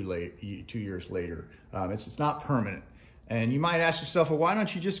later, 2 years later. It's not permanent. And you might ask yourself, well, why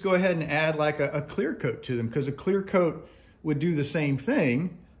don't you just go ahead and add like a clear coat to them? Because a clear coat would do the same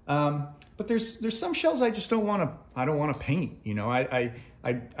thing. But there's some shells I just don't want to paint. You know,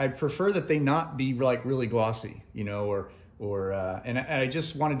 I prefer that they not be like really glossy, you know, and I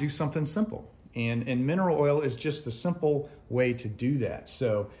just want to do something simple. And mineral oil is just a simple way to do that.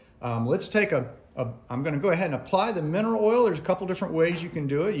 So let's take I'm going to go ahead and apply the mineral oil. There's a couple different ways you can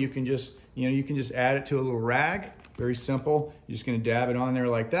do it. You can just add it to a little rag. Very simple. You're just going to dab it on there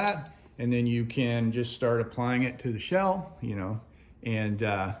like that. And then you can just start applying it to the shell, you know, and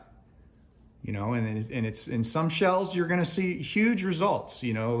it's in some shells, you're going to see huge results.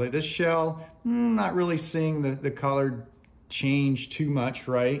 You know, like this shell, not really seeing the color change too much,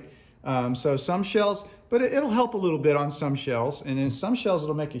 right? So some shells, but it'll help a little bit on some shells. And in some shells,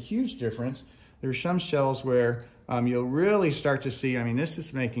 it'll make a huge difference. There's some shells where you'll really start to see, I mean, this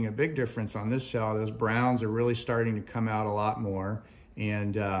is making a big difference on this shell. Those browns are really starting to come out a lot more.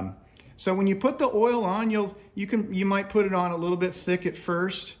 And so when you put the oil on, you might put it on a little bit thick at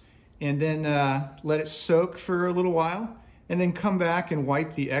first, and then let it soak for a little while, and then come back and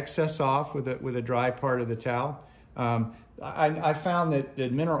wipe the excess off with a dry part of the towel. I found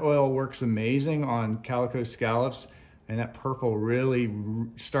that mineral oil works amazing on calico scallops, and that purple really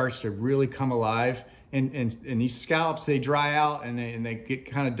starts to really come alive. And these scallops, they dry out and they get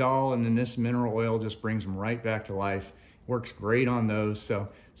kind of dull, and then this mineral oil just brings them right back to life. works great on those. So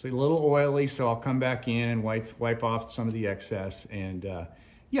it's a little oily, so I'll come back in and wipe off some of the excess. And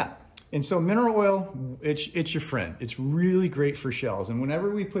yeah, and so mineral oil, it's your friend. It's really great for shells. And whenever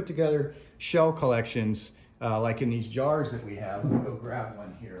we put together shell collections, like in these jars that we have, let me go grab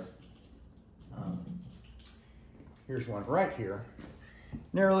one here. Here's one right here.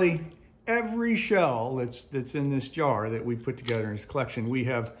 Nearly every shell that's in this jar that we put together in this collection, we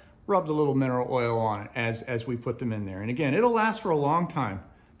have rubbed a little mineral oil on it as we put them in there. And again, it'll last for a long time,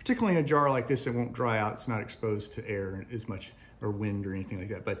 particularly in a jar like this. It won't dry out. It's not exposed to air as much or wind or anything like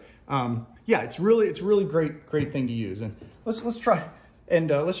that. But yeah, it's really great thing to use. And let's try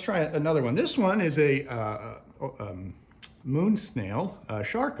another one. This one is a moon snail,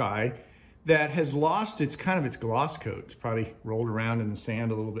 shark eye, that has lost its gloss coat. It's probably rolled around in the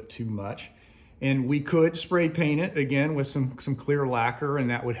sand a little bit too much. And we could spray paint it again with some clear lacquer, and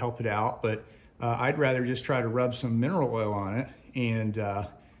that would help it out. But I'd rather just try to rub some mineral oil on it, and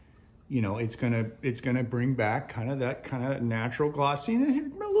you know, it's gonna bring back kind of natural glossy,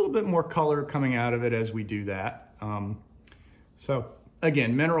 and a little bit more color coming out of it as we do that. So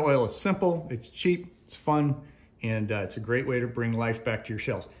again, mineral oil is simple, it's cheap, it's fun, and it's a great way to bring life back to your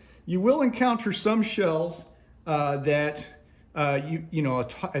shells. You will encounter some shells that you know,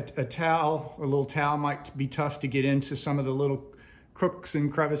 a little towel might be tough to get into some of the little crooks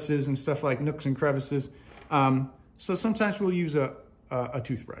and crevices and stuff, like nooks and crevices. So sometimes we'll use a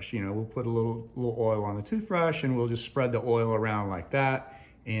toothbrush. You know, we'll put a little oil on the toothbrush, and we'll just spread the oil around like that.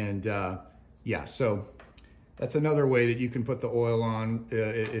 And yeah, so that's another way that you can put the oil on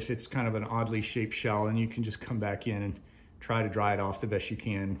if it's kind of an oddly shaped shell, and you can just come back in and try to dry it off the best you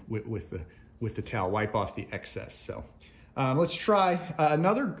can with the towel. Wipe off the excess. So let's try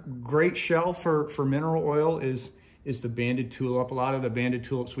another great shell for mineral oil is the banded tulip. A lot of the banded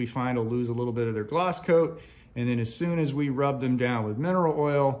tulips we find will lose a little bit of their gloss coat, and then as soon as we rub them down with mineral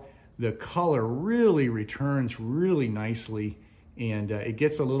oil, the color really returns really nicely, and it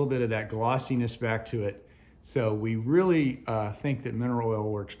gets a little bit of that glossiness back to it. So we really think that mineral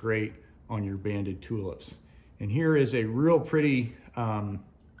oil works great on your banded tulips. And here is a real pretty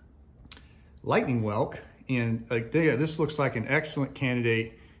lightning whelk. And like this looks like an excellent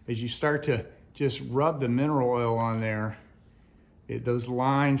candidate as you start to just rub the mineral oil on there. Those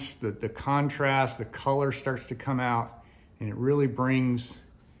lines, the contrast, the color starts to come out, and it really brings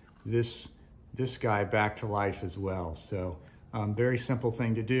this guy back to life as well. So very simple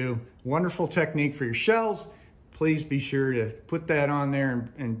thing to do. Wonderful technique for your shells. Please be sure to put that on there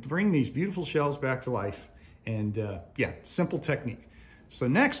and bring these beautiful shells back to life. And yeah, simple technique. So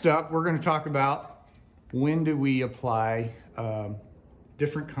next up, we're going to talk about when do we apply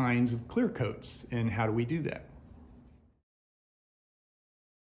different kinds of clear coats, and how do we do that?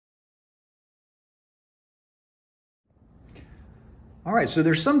 All right, so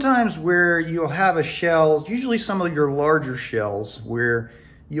there's sometimes where you'll have a shell, usually some of your larger shells, where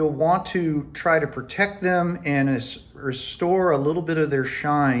you'll want to try to protect them and restore a little bit of their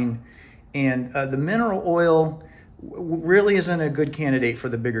shine. And the mineral oil really isn't a good candidate for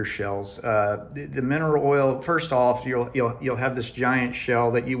the bigger shells. The mineral oil, first off, you'll have this giant shell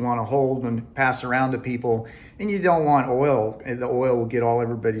that you want to hold and pass around to people, and you don't want oil. The oil will get all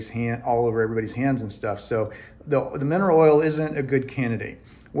over everybody's hands and stuff. So the mineral oil isn't a good candidate.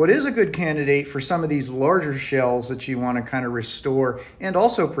 What is a good candidate for some of these larger shells that you want to kind of restore and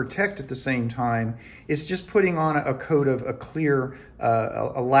also protect at the same time is just putting on a coat of a clear,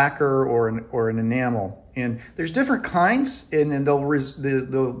 a lacquer or an enamel. And there's different kinds, and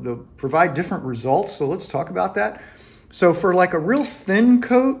they'll provide different results. So let's talk about that. So for like a real thin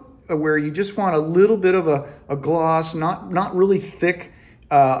coat, where you just want a little bit of a gloss, not really thick,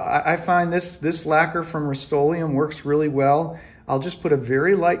 I find this lacquer from Rust-Oleum works really well. I'll just put a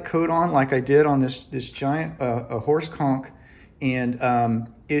very light coat on, like I did on this giant horse conch, and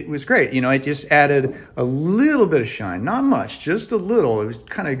it was great. You know, it just added a little bit of shine, not much, just a little. It was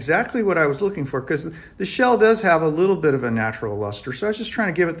kind of exactly what I was looking for, because the shell does have a little bit of a natural luster. So I was just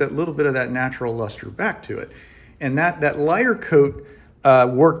trying to give it that little bit of that natural luster back to it. And that lighter coat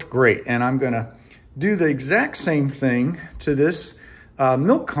worked great. And I'm going to do the exact same thing to this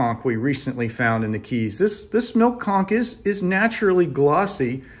milk conch we recently found in the Keys. This milk conch is naturally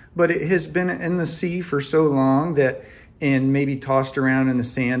glossy, but it has been in the sea for so long that, and maybe tossed around in the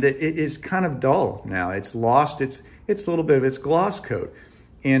sand, that it is kind of dull now. It's lost its a little bit of its gloss coat,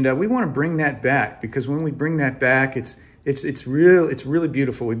 and we want to bring that back, because when we bring that back, it's really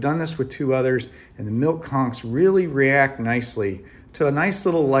beautiful. We've done this with 2 others, and the milk conchs really react nicely to a nice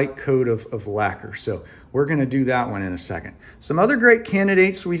little light coat of lacquer. So we're going to do that one in a second. Some other great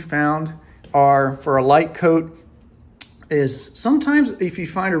candidates we found are for a light coat is sometimes if you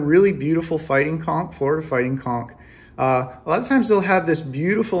find a really beautiful fighting conch, Florida fighting conch, a lot of times they'll have this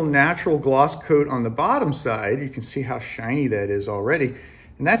beautiful natural gloss coat on the bottom side. You can see how shiny that is already.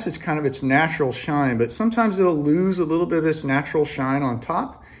 And that's its natural shine, but sometimes it'll lose a little bit of this natural shine on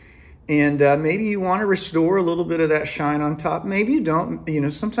top. And maybe you want to restore a little bit of that shine on top. Maybe you don't. You know,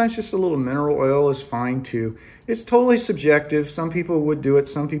 sometimes just a little mineral oil is fine too. It's totally subjective. Some people would do it,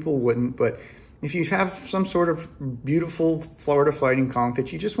 some people wouldn't. But if you have some sort of beautiful Florida fighting conch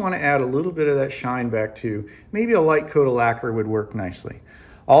that you just want to add a little bit of that shine back to, maybe a light coat of lacquer would work nicely.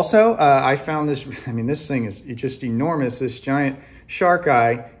 Also, I found this, I mean, this thing is just enormous, this giant shark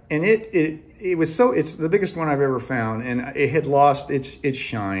eye, and it's the biggest one I've ever found, and it had lost its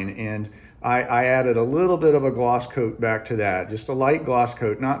shine, and I added a little bit of a gloss coat back to that, just a light gloss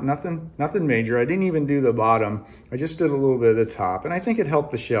coat, nothing major. I didn't even do the bottom, I just did a little bit of the top, and I think it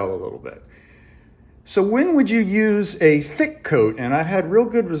helped the shell a little bit. So when would you use a thick coat? And I've had real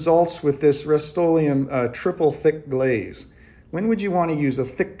good results with this Rust-Oleum triple thick glaze. When would you want to use a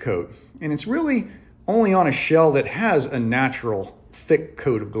thick coat? And it's really only on a shell that has a natural thick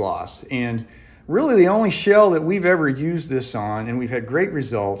coat of gloss. And really the only shell that we've ever used this on, and we've had great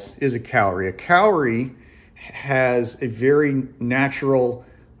results, is a cowrie. A cowrie has a very natural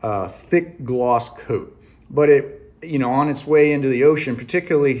thick gloss coat, but on its way into the ocean,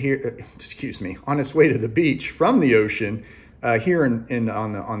 particularly here, on its way to the beach from the ocean, here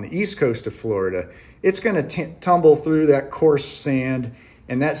on the east coast of Florida, it's going to tumble through that coarse sand,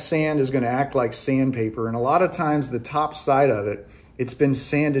 and that sand is going to act like sandpaper. And a lot of times the top side of it, it's been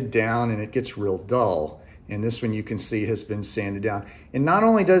sanded down and it gets real dull. And this one you can see has been sanded down. And not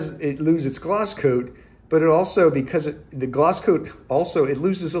only does it lose its gloss coat, but it also, because the gloss coat also, it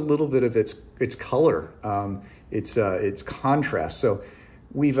loses a little bit of its color. It's contrast. So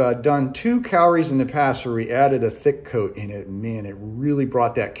we've done 2 cowries in the past where we added a thick coat in it. Man, it really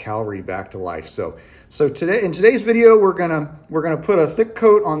brought that cowrie back to life. So in today's video, we're gonna put a thick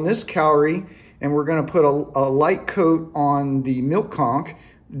coat on this cowrie, and we're gonna put a light coat on the milk conch,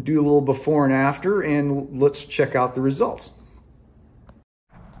 do a little before and after, and let's check out the results.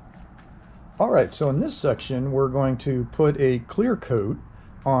 All right, so in this section, we're going to put a clear coat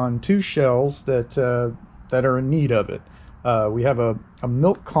on 2 shells that are in need of it. We have a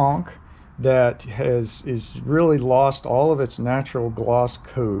milk conch that is really lost all of its natural gloss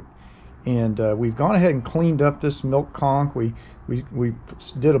coat, and we've gone ahead and cleaned up this milk conch. We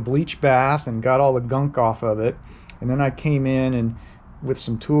did a bleach bath and got all the gunk off of it, and then I came in and with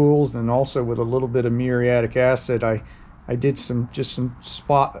some tools and also with a little bit of muriatic acid, I did some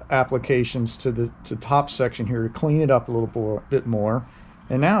spot applications to the top section here to clean it up a little bit more.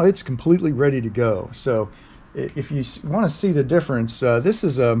 And now it's completely ready to go. So if you want to see the difference, this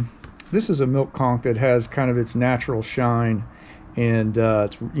is a milk conch that has kind of its natural shine, and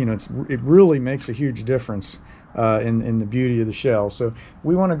it really makes a huge difference in the beauty of the shell. So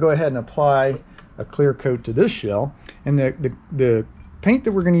we want to go ahead and apply a clear coat to this shell, and the paint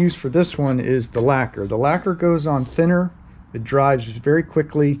that we're going to use for this one is the lacquer. The lacquer goes on thinner, it dries very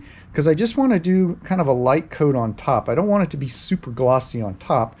quickly, because I just want to do kind of a light coat on top. I don't want it to be super glossy on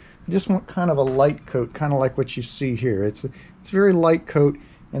top. I just want kind of a light coat, kind of like what you see here. It's a very light coat,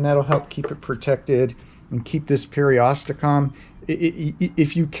 and that'll help keep it protected and keep this periosticum.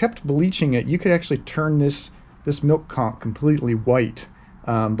 If you kept bleaching it, you could actually turn this milk conch completely white.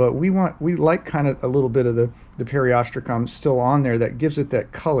 But we like kind of a little bit of the periosticum still on there that gives it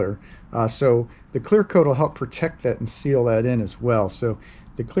that color. So the clear coat will help protect that and seal that in as well. So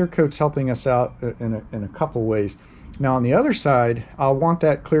the clear coat's helping us out in a couple ways. Now on the other side, I'll want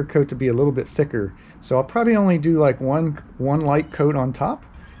that clear coat to be a little bit thicker. So I'll probably only do like one light coat on top,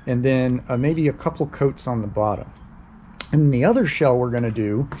 and then maybe a couple coats on the bottom. And the other shell we're going to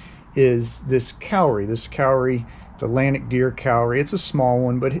do is this cowrie. This cowrie, it's Atlantic deer cowrie. It's a small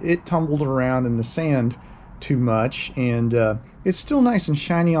one, but it tumbled around in the sand too much, and it's still nice and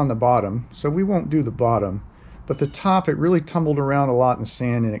shiny on the bottom, so we won't do the bottom. But the top, it really tumbled around a lot in the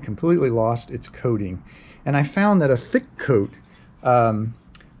sand, and it completely lost its coating. And I found that a thick coat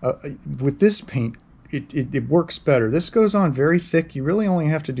with this paint, it works better. This goes on very thick. You really only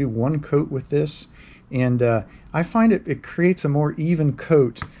have to do 1 coat with this, and I find it creates a more even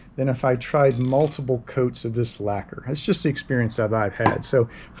coat than if I tried multiple coats of this lacquer. That's just the experience that I've had. So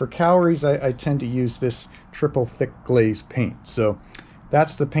for cowries, I tend to use this triple thick glaze paint. So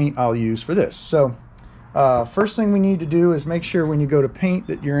that's the paint I'll use for this. So first thing we need to do is make sure when you go to paint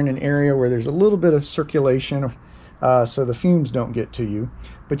that you're in an area where there's a little bit of circulation so the fumes don't get to you.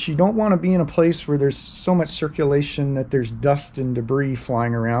 But you don't want to be in a place where there's so much circulation that there's dust and debris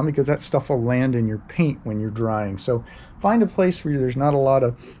flying around, because that stuff will land in your paint when you're drying. So find a place where there's not a lot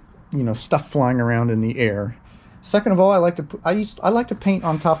of, you know, stuff flying around in the air. Second of all, I like to paint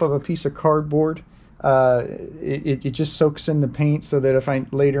on top of a piece of cardboard. It just soaks in the paint, so that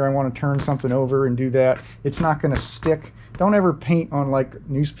if later I want to turn something over and do that, it's not going to stick. Don't ever paint on like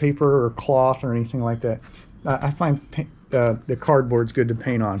newspaper or cloth or anything like that. I find the cardboard's good to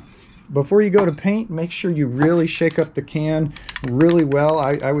paint on. Before you go to paint, make sure you really shake up the can really well.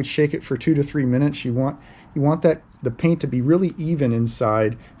 I would shake it for 2 to 3 minutes. You want the paint to be really even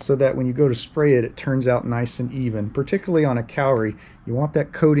inside, so that when you go to spray it, it turns out nice and even. Particularly on a cowrie, you want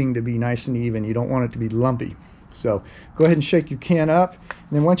that coating to be nice and even. You don't want it to be lumpy. So go ahead and shake your can up,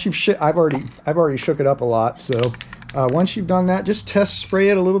 and then once you've I've already shook it up a lot. So once you've done that, just test spray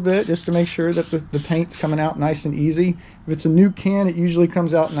it a little bit, just to make sure that the paint's coming out nice and easy. If it's a new can, it usually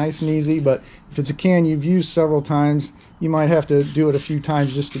comes out nice and easy, but if it's a can you've used several times, you might have to do it a few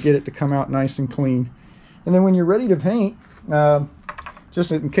times just to get it to come out nice and clean. And then when you're ready to paint,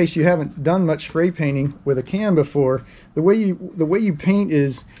 just in case you haven't done much spray painting with a can before, the way you paint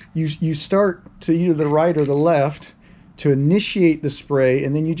is you start to either the right or the left to initiate the spray,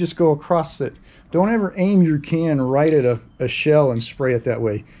 and then you just go across it. Don't ever aim your can right at a shell and spray it that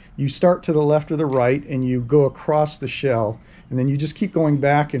way. You start to the left or the right, and you go across the shell, and then you just keep going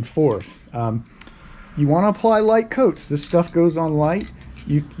back and forth. You want to apply light coats. This stuff goes on light.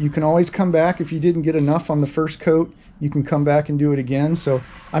 You can always come back if you didn't get enough on the first coat. You can come back and do it again. So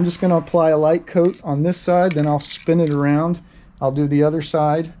I'm just going to apply a light coat on this side, then I'll spin it around. I'll do the other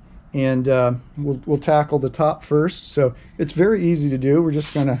side, and we'll tackle the top first. So it's very easy to do. We're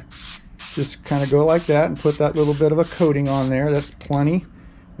just going to kind of go like that and put that little bit of a coating on there. That's plenty.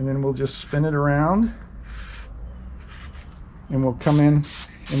 And then we'll just spin it around, and we'll come in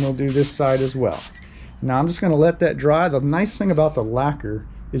and we'll do this side as well. Now I'm just going to let that dry. The nice thing about the lacquer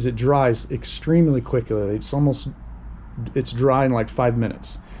is it dries extremely quickly. It's dry in like 5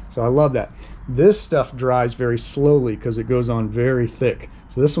 minutes. So I love that. This stuff dries very slowly because it goes on very thick.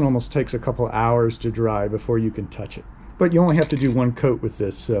 So this one almost takes a couple hours to dry before you can touch it. But you only have to do one coat with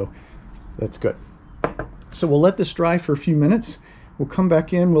this, so that's good. So we'll let this dry for a few minutes. We'll come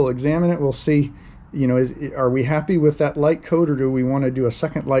back in, we'll examine it, we'll see, you know, are we happy with that light coat, or do we want to do a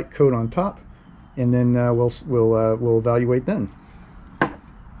second light coat on top? And then we'll evaluate then.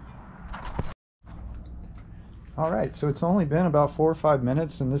 All right, so it's only been about 4 or 5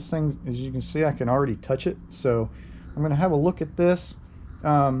 minutes, and this thing, as you can see, I can already touch it. So I'm going to have a look at this.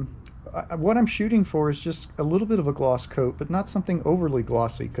 What I'm shooting for is just a little bit of a gloss coat, but not something overly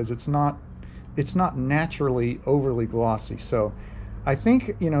glossy, because it's not naturally overly glossy. So I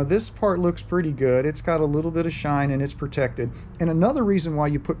think, you know, this part looks pretty good. It's got a little bit of shine and it's protected. And another reason why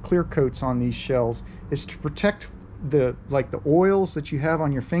you put clear coats on these shells is to protect the oils that you have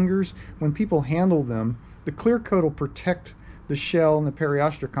on your fingers. When people handle them, the clear coat will protect the shell and the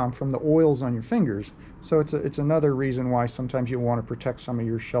periostracon from the oils on your fingers. So it's another reason why sometimes you want to protect some of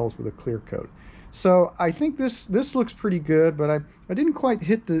your shells with a clear coat. So I think this looks pretty good, but I didn't quite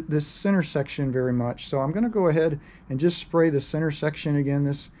hit this center section very much. So I'm going to go ahead and just spray the center section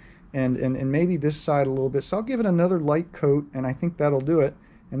again, and maybe this side a little bit. So I'll give it another light coat, and I think that'll do it.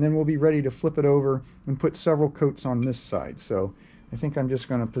 And then we'll be ready to flip it over and put several coats on this side. So I think I'm just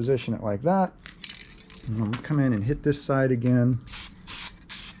going to position it like that. And I'm going to come in and hit this side again,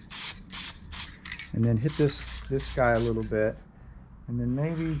 and then hit this guy a little bit. And then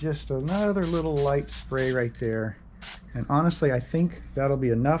maybe just another little light spray right there. And honestly, I think that'll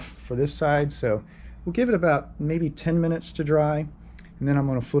be enough for this side. So we'll give it about maybe 10 minutes to dry. And then I'm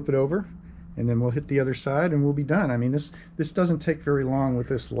going to flip it over. And then we'll hit the other side and we'll be done. I mean, this doesn't take very long with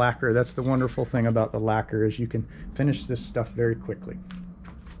this lacquer. That's the wonderful thing about the lacquer, is you can finish this stuff very quickly.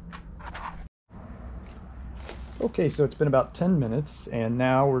 Okay, so it's been about 10 minutes. And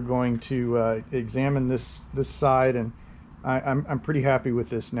now we're going to examine this side, and I'm pretty happy with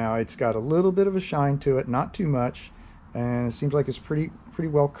this now. It's got a little bit of a shine to it, not too much, and it seems like it's pretty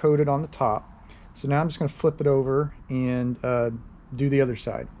well coated on the top. So now I'm just going to flip it over and do the other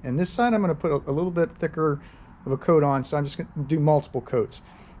side. And this side I'm going to put a little bit thicker of a coat on, so I'm just going to do multiple coats.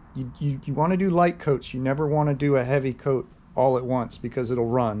 You want to do light coats. You never want to do a heavy coat all at once, because it'll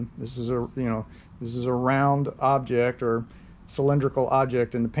run. This is a round object or cylindrical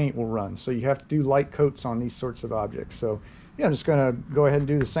object, and the paint will run. So you have to do light coats on these sorts of objects. So yeah, I'm just going to go ahead and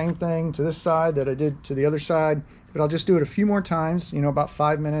do the same thing to this side that I did to the other side, but I'll just do it a few more times, you know, about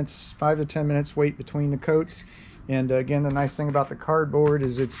 5 minutes, 5 to 10 minutes wait between the coats, And again, the nice thing about the cardboard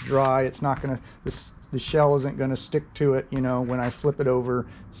is it's dry. It's not going to, the shell isn't going to stick to it, you know, when I flip it over.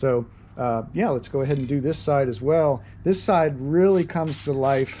 So yeah, let's go ahead and do this side as well. This side really comes to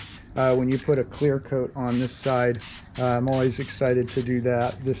life when you put a clear coat on this side. I'm always excited to do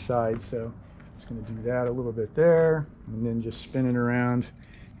that, this side. So just going to do that a little bit there, and then just spin it around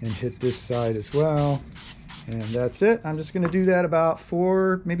and hit this side as well. And that's it. I'm just going to do that about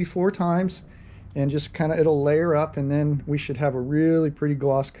maybe four times, and just kind of, it'll layer up, and then we should have a really pretty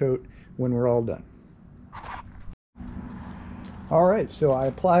gloss coat when we're all done. All right, so I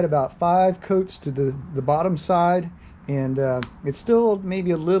applied about 5 coats to the bottom side, and it's still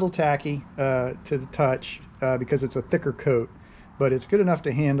maybe a little tacky to the touch because it's a thicker coat, but it's good enough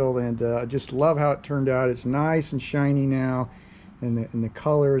to handle, and I just love how it turned out. It's nice and shiny now, and the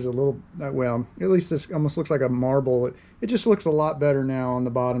color is a little, well, at least this almost looks like a marble. It just looks a lot better now on the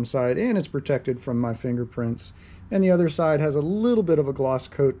bottom side, and it's protected from my fingerprints. And the other side has a little bit of a gloss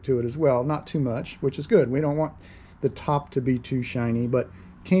coat to it as well, not too much, which is good. We don't want the top to be too shiny, but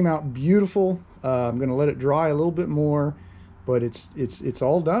came out beautiful. I'm going to let it dry a little bit more, but it's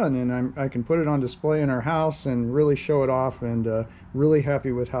all done, and I can put it on display in our house and really show it off, and really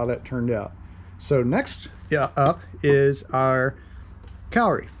happy with how that turned out. So next up is our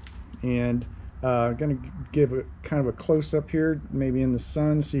cowrie, and I'm going to give a kind of a close-up here, maybe in the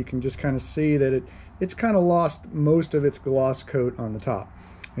sun, so you can just kind of see that it's kind of lost most of its gloss coat on the top.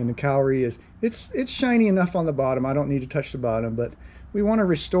 And the cowrie is, it's shiny enough on the bottom. I don't need to touch the bottom, but we want to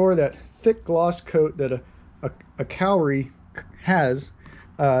restore that thick gloss coat that a cowrie has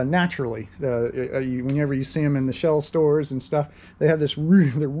naturally. Whenever you see them in the shell stores and stuff, they have this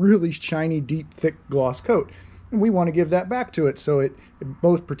really shiny, deep, thick gloss coat. And we want to give that back to it, so it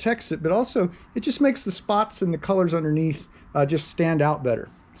both protects it, but also it just makes the spots and the colors underneath just stand out better.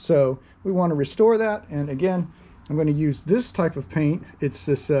 So we want to restore that, and again, I'm going to use this type of paint. It's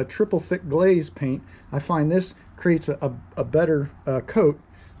this triple thick glaze paint. I find this creates a better coat,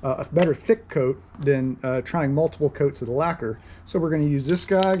 a better thick coat than trying multiple coats of the lacquer. So we're going to use this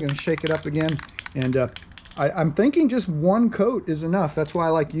guy. I'm going to shake it up again, and I'm thinking just one coat is enough. That's why I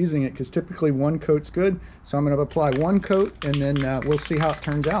like using it, because typically one coat's good. So I'm going to apply one coat, and then we'll see how it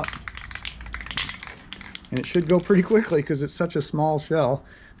turns out. And it should go pretty quickly because it's such a small shell.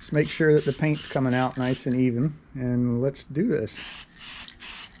 Just make sure that the paint's coming out nice and even, and let's do this.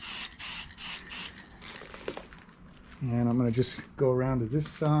 And I'm going to just go around to this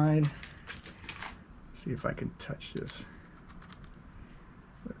side, see if I can touch this.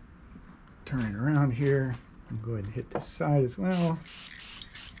 Turn it around here, and go ahead and hit this side as well.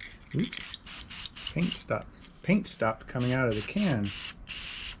 Oops, paint stopped coming out of the can.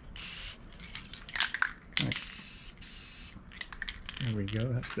 There we go,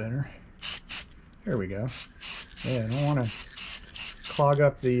 that's better. There we go. Yeah, I don't want to clog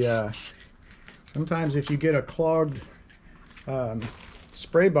up the, sometimes if you get a clogged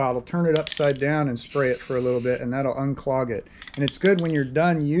spray bottle, turn it upside down and spray it for a little bit, and that'll unclog it. And it's good when you're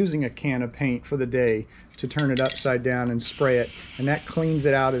done using a can of paint for the day to turn it upside down and spray it, and that cleans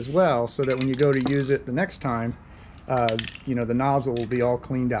it out as well, so that when you go to use it the next time, you know, the nozzle will be all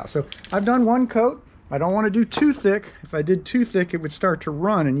cleaned out. So I've done one coat. I don't want to do too thick. If I did too thick, it would start to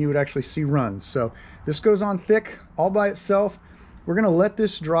run, and you would actually see runs. So this goes on thick all by itself. We're going to let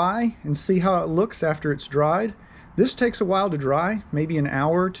this dry and see how it looks after it's dried. This takes a while to dry, maybe an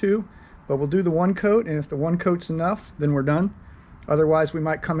hour or two, but we'll do the one coat, and if the one coat's enough, then we're done. Otherwise, we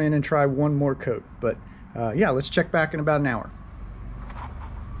might come in and try one more coat. But yeah, let's check back in about an hour.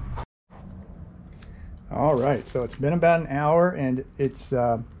 All right, so it's been about an hour, and it's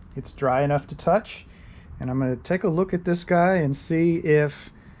dry enough to touch. And I'm going to take a look at this guy and see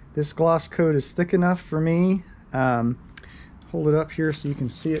if this gloss coat is thick enough for me. Hold it up here so you can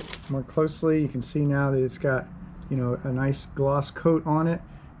see it more closely. You can see now that it's got, you know, a nice gloss coat on it.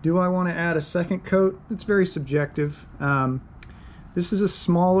 Do I want to add a second coat? It's very subjective. This is a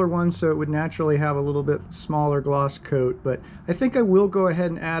smaller one, so it would naturally have a little bit smaller gloss coat, but I think I will go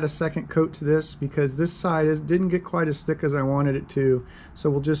ahead and add a second coat to this, because this side didn't get quite as thick as I wanted it to. So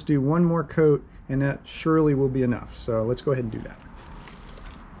we'll just do one more coat, and that surely will be enough. So let's go ahead and do that.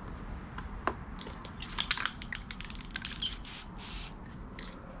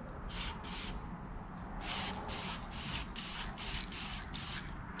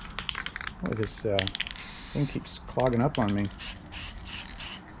 Oh, this thing keeps clogging up on me.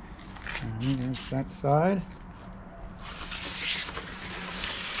 And there's that side.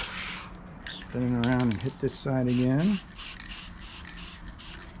 Spinning around and hit this side again.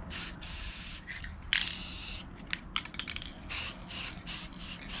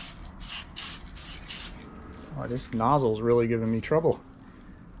 Oh, this nozzle's really giving me trouble.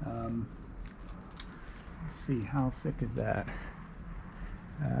 Let's see, how thick is that?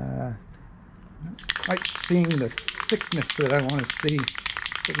 Not quite seeing the thickness that I want to see.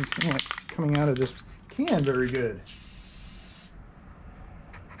 Doesn't seem like it's coming out of this can very good.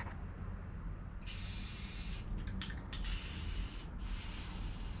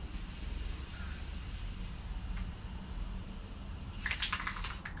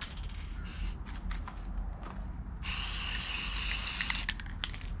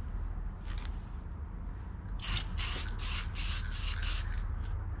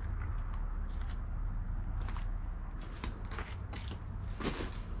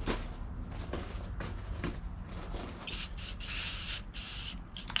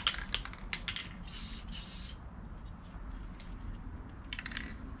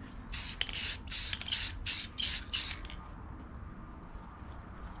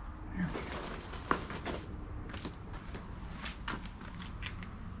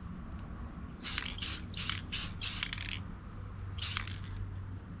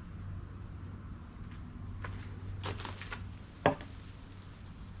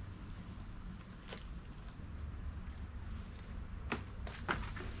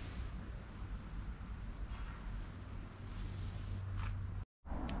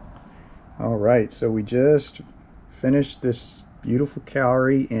 All right, so we just finished this beautiful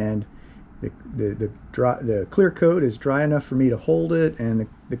cowrie, and the clear coat is dry enough for me to hold it, and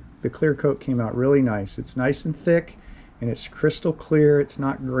the clear coat came out really nice. It's nice and thick, and it's crystal clear. It's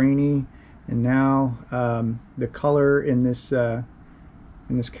not grainy, and now the color in this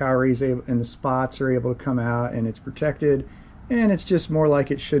cowrie is able, and the spots are able to come out, and it's protected, and it's just more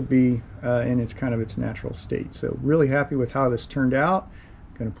like it should be in its kind of its natural state. So really happy with how this turned out.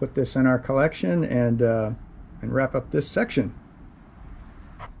 Going to put this in our collection and wrap up this section.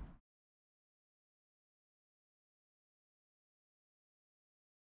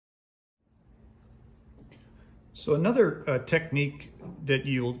 So another technique that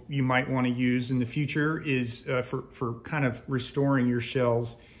you might want to use in the future is for kind of restoring your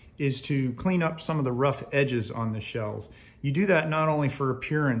shells is to clean up some of the rough edges on the shells. You do that not only for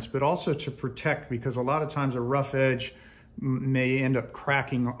appearance but also to protect, because a lot of times a rough edge may end up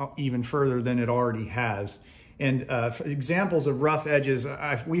cracking even further than it already has. And for examples of rough edges,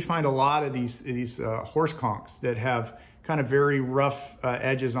 we find a lot of these horse conchs that have kind of very rough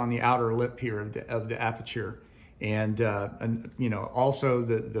edges on the outer lip here of the aperture. And you know, also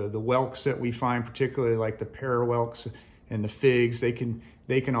the whelks that we find, particularly like the pear whelks and the figs, they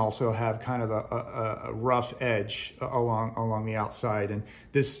can also have kind of a rough edge along the outside. And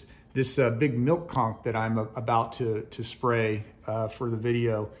this big milk conch that I'm about to spray for the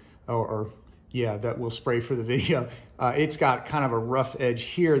video, that we'll spray for the video, it's got kind of a rough edge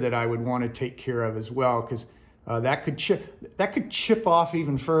here that I would want to take care of as well, because that could chip off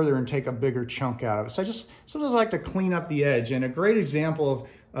even further and take a bigger chunk out of it. So I just sometimes like to clean up the edge. And a great example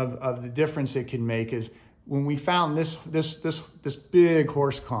of the difference it can make is when we found this big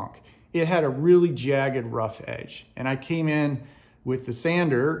horse conch. It had a really jagged rough edge, and I came in with the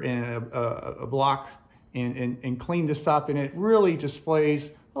sander and a block and clean this up, and it really displays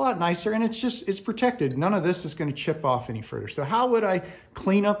a lot nicer, and it's protected. None of this is going to chip off any further. So how would I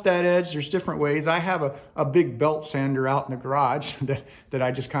clean up that edge? There's different ways. I have a big belt sander out in the garage that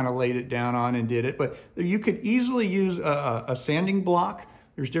I just kind of laid it down on and did it, but you could easily use a sanding block.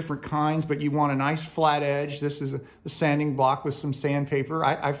 There's different kinds, but you want a nice flat edge. This is a sanding block with some sandpaper.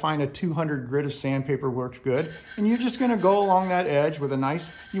 I find a 200 grit of sandpaper works good. And you're just gonna go along that edge with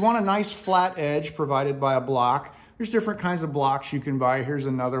you want a nice flat edge provided by a block. There's different kinds of blocks you can buy. Here's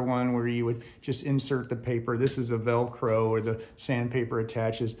another one where you would just insert the paper. This is a Velcro where the sandpaper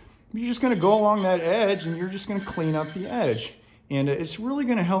attaches. You're just gonna go along that edge and you're just gonna clean up the edge. And it's really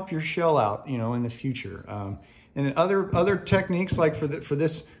gonna help your shell out, you know, in the future. And other techniques, like for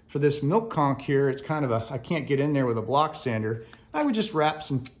this milk conch here, it's kind of I can't get in there with a block sander. I would just wrap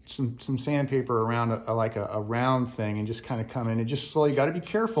some sandpaper around a round thing and just kind of come in and just slowly, got to be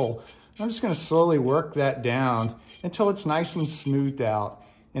careful. I'm just going to slowly work that down until it's nice and smoothed out.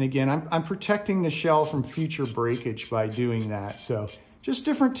 And again, I'm protecting the shell from future breakage by doing that. So just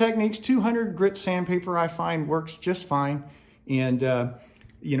different techniques. 200 grit sandpaper I find works just fine. And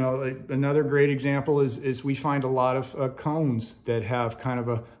you know, another great example is we find a lot of cones that have kind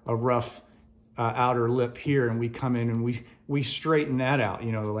of a rough outer lip here, and we come in and we straighten that out.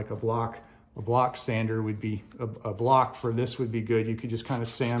 You know, like a block sander would be, a block for this would be good. You could just kind of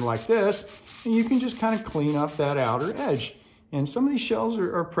sand like this, and you can just kind of clean up that outer edge. And some of these shells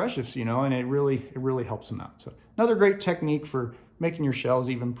are precious, you know, and it really helps them out. So another great technique for making your shells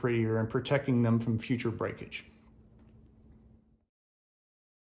even prettier and protecting them from future breakage.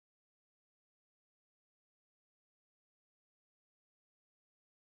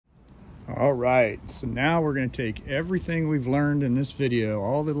 All right, so now we're going to take everything we've learned in this video,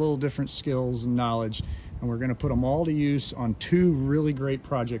 all the little different skills and knowledge, and we're going to put them all to use on two really great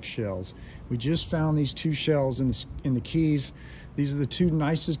project shells. We just found these two shells in the Keys. These are the two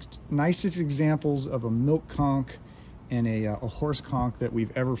nicest examples of a milk conch and a horse conch that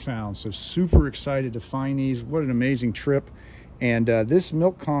we've ever found. So super excited to find these. What an amazing trip. And this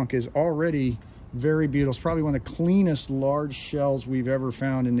milk conch is already very beautiful. It's probably one of the cleanest large shells we've ever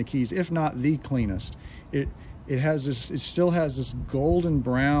found in the Keys, if not the cleanest. It still has this golden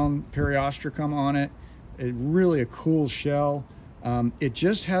brown periostracum on it. Really a cool shell. It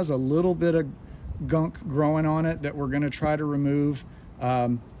just has a little bit of gunk growing on it that we're going to try to remove.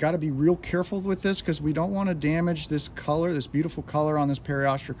 Got to be real careful with this because we don't want to damage this color, this beautiful color on this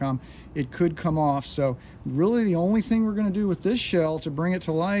periostracum. It could come off. So really the only thing we're going to do with this shell to bring it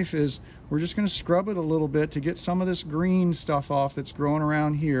to life is we're just going to scrub it a little bit to get some of this green stuff off that's growing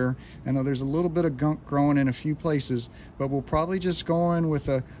around here. I know there's a little bit of gunk growing in a few places, but we'll probably just go in with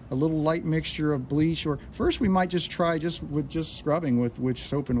a little light mixture of bleach, or first we might just try with scrubbing with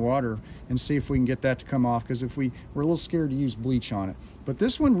soap and water and see if we can get that to come off, because we're a little scared to use bleach on it. But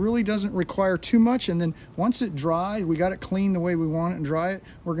this one really doesn't require too much, and then once it dries, we got it clean the way we want it and dry it,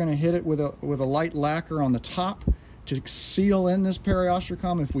 we're going to hit it with a light lacquer on the top to seal in this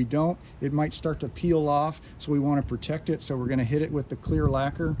periostracum. If we don't, it might start to peel off, so we want to protect it. So we're going to hit it with the clear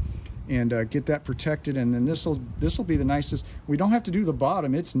lacquer and get that protected, and then this will be the nicest. We don't have to do the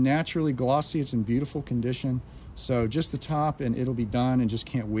bottom. It's naturally glossy. It's in beautiful condition. So just the top and it'll be done, and just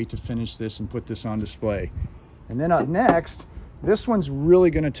can't wait to finish this and put this on display. And then up next, this one's really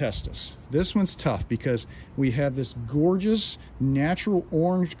going to test us. This one's tough because we have this gorgeous natural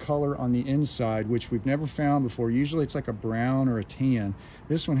orange color on the inside, which we've never found before. Usually it's like a brown or a tan.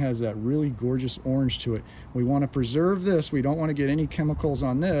 This one has that really gorgeous orange to it. We want to preserve this. We don't want to get any chemicals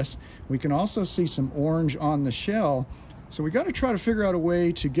on this. We can also see some orange on the shell. So we got to try to figure out a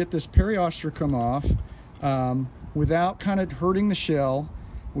way to get this periostracum off without kind of hurting the shell.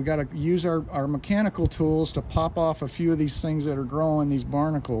 We got to use our mechanical tools to pop off a few of these things that are growing, these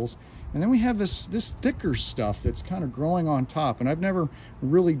barnacles. And then we have this thicker stuff that's kind of growing on top, and I've never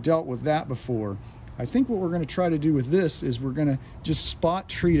really dealt with that before. I think what we're going to try to do with this is we're going to just spot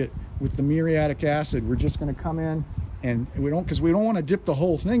treat it with the muriatic acid. We're just going to come in, and we don't want to dip the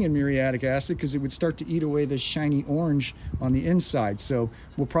whole thing in muriatic acid because it would start to eat away this shiny orange on the inside. So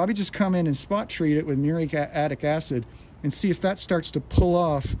we'll probably just come in and spot treat it with muriatic acid and see if that starts to pull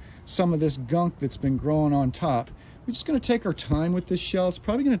off some of this gunk that's been growing on top. We're just going to take our time with this shell. It's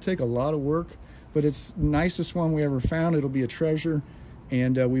probably going to take a lot of work, but it's the nicest one we ever found. It'll be a treasure,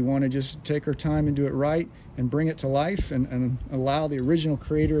 and we want to just take our time and do it right and bring it to life and allow the original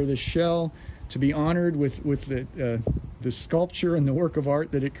creator of this shell to be honored with the sculpture and the work of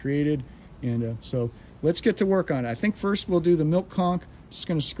art that it created. And so let's get to work on it. I think first we'll do the milk conch. Just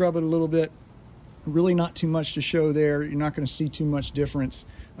going to scrub it a little bit. Really not too much to show there. You're not going to see too much difference.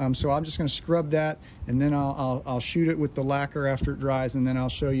 So I'm just going to scrub that, and then I'll shoot it with the lacquer after it dries, and then I'll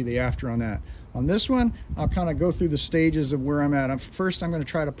show you the after on that. On this one, I'll kind of go through the stages of where I'm at. First, I'm going to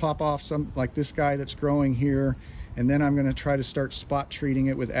try to pop off some, like this guy that's growing here, and then I'm going to try to start spot treating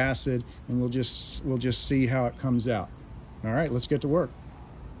it with acid, and we'll just see how it comes out. All right, let's get to work.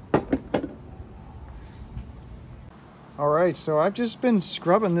 All right, so I've just been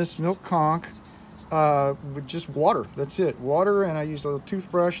scrubbing this milk conch with just water. That's it, water, and I use a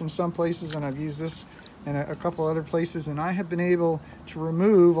toothbrush in some places, and I've used this in a couple other places, and I have been able to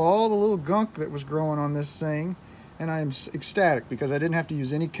remove all the little gunk that was growing on this thing, and I'm ecstatic because I didn't have to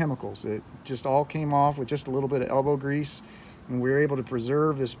use any chemicals. It just all came off with just a little bit of elbow grease, and we were able to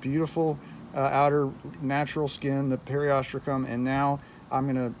preserve this beautiful outer natural skin, the periostracum. And now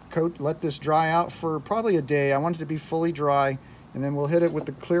I'm going to let this dry out for probably a day. I want it to be fully dry, and then we'll hit it with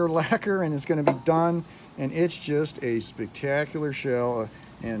the clear lacquer, and it's going to be done. And it's just a spectacular shell,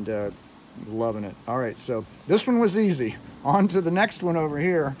 and loving it. All right, so this one was easy. On to the next one over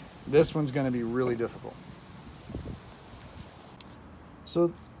here. This one's going to be really difficult.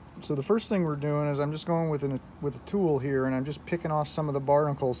 So the first thing we're doing is I'm just going with a tool here, and I'm just picking off some of the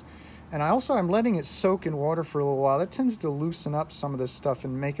barnacles. And I'm letting it soak in water for a little while. That tends to loosen up some of this stuff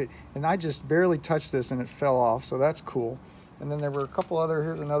and make it, and I just barely touched this and it fell off, so that's cool. And then there were a couple other,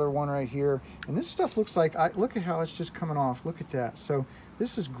 here's another one right here. And this stuff looks like, look at how it's just coming off. Look at that. So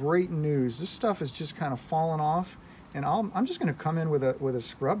this is great news. This stuff is just kind of falling off. And I'm just gonna come in with a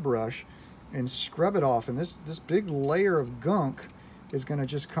scrub brush and scrub it off. And this big layer of gunk is gonna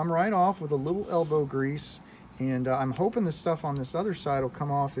just come right off with a little elbow grease. And I'm hoping the stuff on this other side will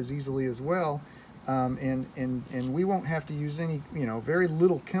come off as easily as well. and we won't have to use any, you know, very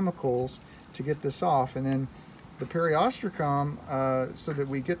little chemicals to get this off. And then the periostracum, so that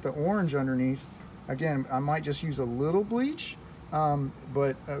we get the orange underneath, again, I might just use a little bleach,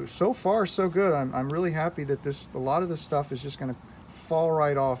 but so far so good. I'm really happy that a lot of this stuff is just going to fall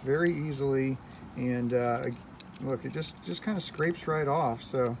right off very easily, and look, it just kind of scrapes right off.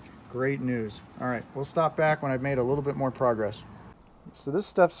 So great news. All right, we'll stop back when I've made a little bit more progress. So this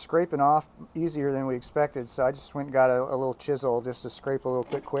stuff's scraping off easier than we expected, so I just went and got a little chisel just to scrape a little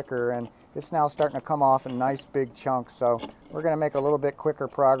bit quicker, and it's now starting to come off in nice big chunks. So we're going to make a little bit quicker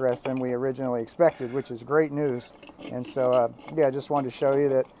progress than we originally expected, which is great news. And so yeah, I just wanted to show you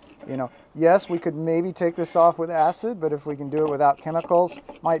that, you know, yes, we could maybe take this off with acid, but if we can do it without chemicals,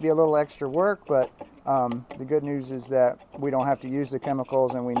 might be a little extra work. But the good news is that we don't have to use the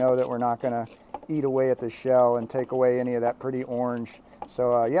chemicals, and we know that we're not going to eat away at the shell and take away any of that pretty orange.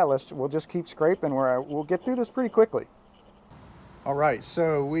 So yeah, we'll just keep scraping. We'll get through this pretty quickly. All right,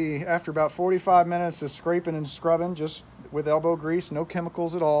 so after about 45 minutes of scraping and scrubbing, just with elbow grease, no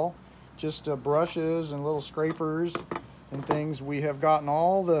chemicals at all, just brushes and little scrapers and things, we have gotten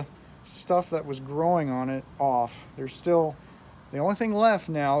all the stuff that was growing on it off. There's still, the only thing left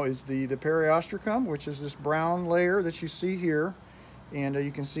now is the periostracum, which is this brown layer that you see here. And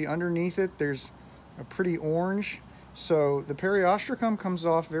you can see underneath it, there's a pretty orange. So the periostracum comes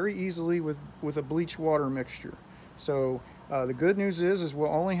off very easily with a bleach water mixture. So the good news is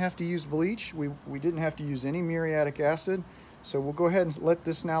we'll only have to use bleach. We didn't have to use any muriatic acid. So we'll go ahead and let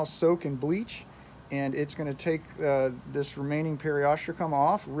this now soak in bleach, and it's going to take this remaining periostracum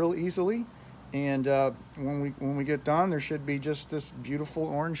off real easily. And when we get done, there should be just this beautiful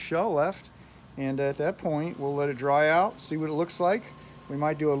orange shell left. And at that point, we'll let it dry out, see what it looks like. We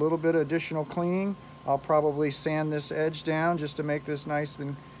might do a little bit of additional cleaning. I'll probably sand this edge down just to make this nice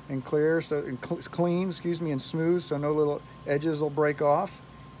and clear, clean, excuse me, and smooth, so no little edges will break off,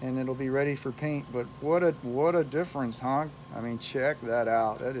 and it'll be ready for paint. But what a difference, huh? I mean, check that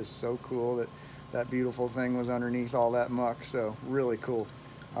out. That is so cool that beautiful thing was underneath all that muck. So really cool.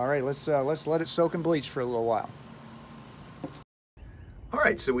 All right, let's let it soak in bleach for a little while. All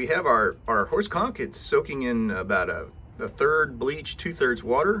right, so we have our horse conch. It's soaking in about a third bleach, 2/3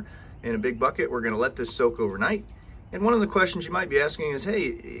 water in a big bucket. We're going to let this soak overnight. And one of the questions you might be asking is,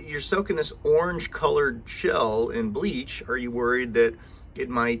 hey, you're soaking this orange colored shell in bleach. Are you worried that it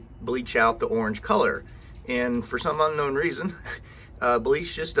might bleach out the orange color? And for some unknown reason,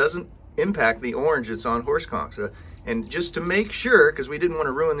 bleach just doesn't impact the orange that's on horse conch. And just to make sure, because we didn't want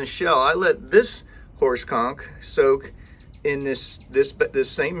to ruin the shell, I let this horse conch soak in this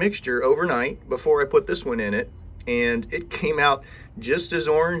same mixture overnight before I put this one in it, and it came out just as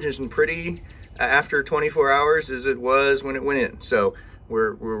orange and pretty after 24 hours as it was when it went in. So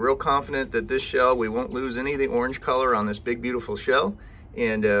we're real confident that this shell, we won't lose any of the orange color on this big beautiful shell,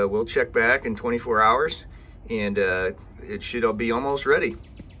 and we'll check back in 24 hours, and it should be almost ready.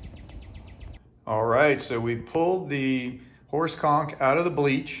 All right, so we pulled the horse conch out of the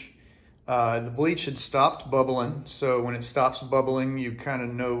bleach. The bleach had stopped bubbling, so when it stops bubbling, you kind of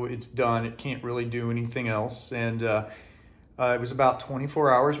know it's done. It can't really do anything else. And it was about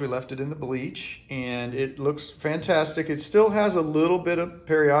 24 hours we left it in the bleach, and it looks fantastic. It still has a little bit of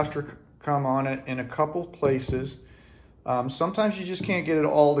periostracum on it in a couple places. Sometimes you just can't get it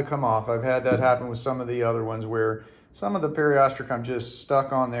all to come off. I've had that happen with some of the other ones where some of the periostracum just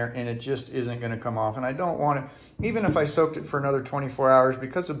stuck on there and it just isn't going to come off. And I don't want it, even if I soaked it for another 24 hours,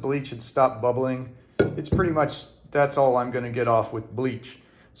 because the bleach had stopped bubbling, it's pretty much, that's all I'm going to get off with bleach.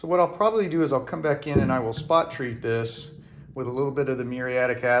 So what I'll probably do is I'll come back in and I will spot treat this with a little bit of the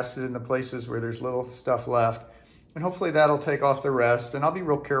muriatic acid in the places where there's little stuff left. And hopefully that'll take off the rest. And I'll be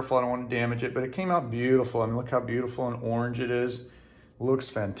real careful, I don't want to damage it, but it came out beautiful. I mean, look how beautiful and orange it is. Looks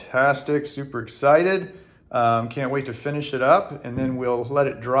fantastic, super excited. Can't wait to finish it up, and then we'll let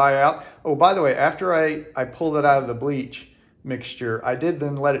it dry out. Oh, by the way, after I pulled it out of the bleach mixture, I did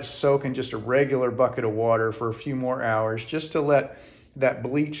then let it soak in just a regular bucket of water for a few more hours, just to let that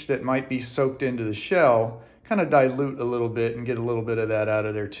bleach that might be soaked into the shell kind of dilute a little bit and get a little bit of that out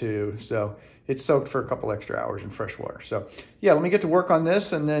of there too. So it's soaked for a couple extra hours in fresh water. So yeah, let me get to work on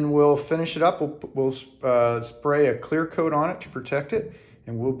this, and then we'll finish it up. We'll spray a clear coat on it to protect it,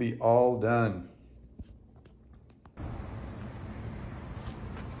 and we'll be all done.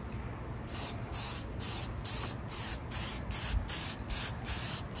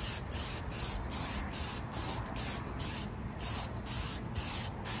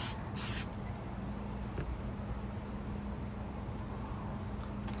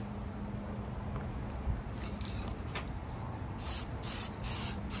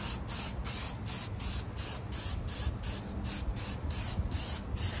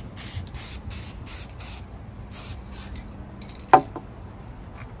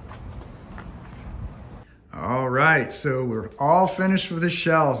 right, so we're all finished with the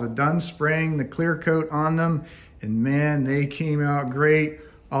shells. I'm done spraying the clear coat on them, and man, they came out great.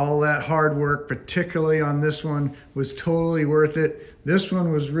 All that hard work, particularly on this one, was totally worth it. This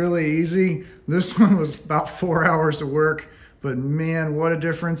one was really easy. This one was about 4 hours of work, but man, what a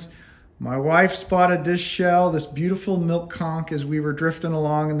difference. My wife spotted this shell, this beautiful milk conch, as we were drifting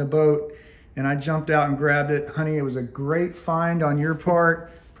along in the boat, and I jumped out and grabbed it. Honey, it was a great find on your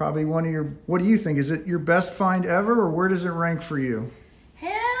part. Probably one of your, what do you think? Is it your best find ever, or where does it rank for you?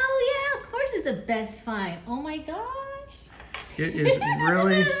 Hell yeah, of course it's the best find. Oh my gosh. It is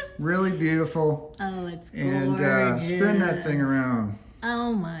really, really beautiful. Oh, it's gorgeous. And spin that thing around.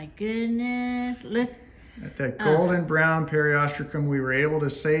 Oh my goodness. Look. At that golden brown periostracum, we were able to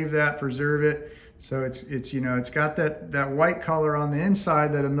save that, preserve it. So it's you know, it's got that white color on the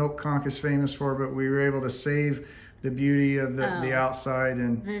inside that a milk conch is famous for, but we were able to save the beauty of the outside.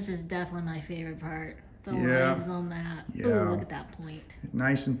 And this is definitely my favorite part. The yeah, legs on that. Yeah. Ooh, look at that point.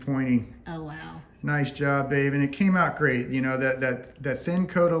 Nice and pointy. Oh wow. Nice job, babe. And it came out great. You know, that thin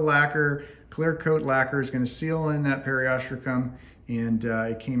coat of lacquer, clear coat lacquer, is going to seal in that periostracum, and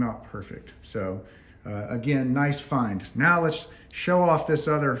it came out perfect. So again, nice find. Now let's show off this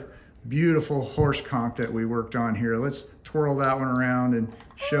other beautiful horse conch that we worked on here. Let's twirl that one around and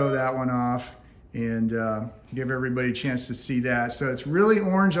show that one off, and give everybody a chance to see that. So it's really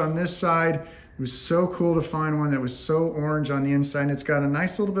orange on this side. It was so cool to find one that was so orange on the inside. And it's got a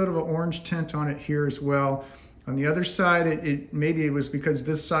nice little bit of an orange tint on it here as well. On the other side, maybe it was because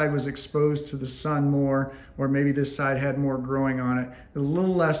this side was exposed to the sun more, or maybe this side had more growing on it. A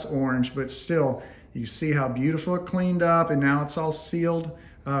little less orange, but still, you see how beautiful it cleaned up, and now it's all sealed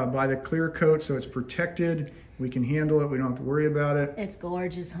by the clear coat, so it's protected. We can handle it. We don't have to worry about it. It's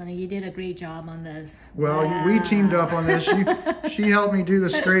gorgeous, honey. You did a great job on this. Well, wow. We teamed up on this. She helped me do the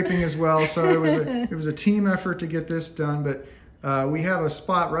scraping as well, so it was a team effort to get this done. But we have a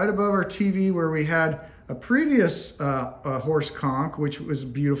spot right above our TV where we had a previous horse conch, which was a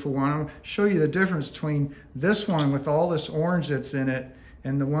beautiful one. I'll show you the difference between this one with all this orange that's in it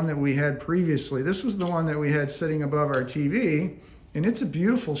and the one that we had previously. This was the one that we had sitting above our TV, and it's a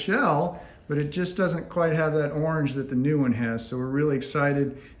beautiful shell, but it just doesn't quite have that orange that the new one has. So we're really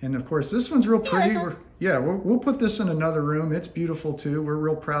excited. And of course, this one's real pretty. We'll put this in another room. It's beautiful too. We're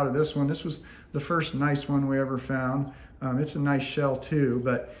real proud of this one. This was the first nice one we ever found. It's a nice shell too,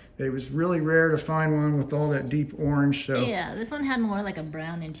 but it was really rare to find one with all that deep orange. So yeah, this one had more like a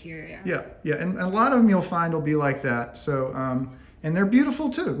brown interior. Yeah, and a lot of them you'll find will be like that. So, and they're beautiful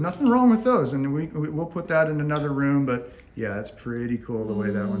too. Nothing wrong with those. And we'll put that in another room, but yeah, it's pretty cool the way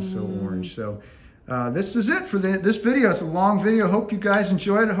that one's so orange. So this is it for this video. It's a long video. Hope you guys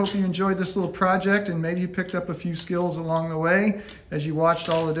enjoyed it. Hope you enjoyed this little project, and maybe you picked up a few skills along the way as you watched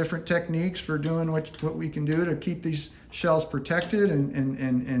all the different techniques for doing what we can do to keep these shells protected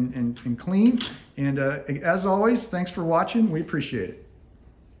and clean. And as always, thanks for watching. We appreciate it.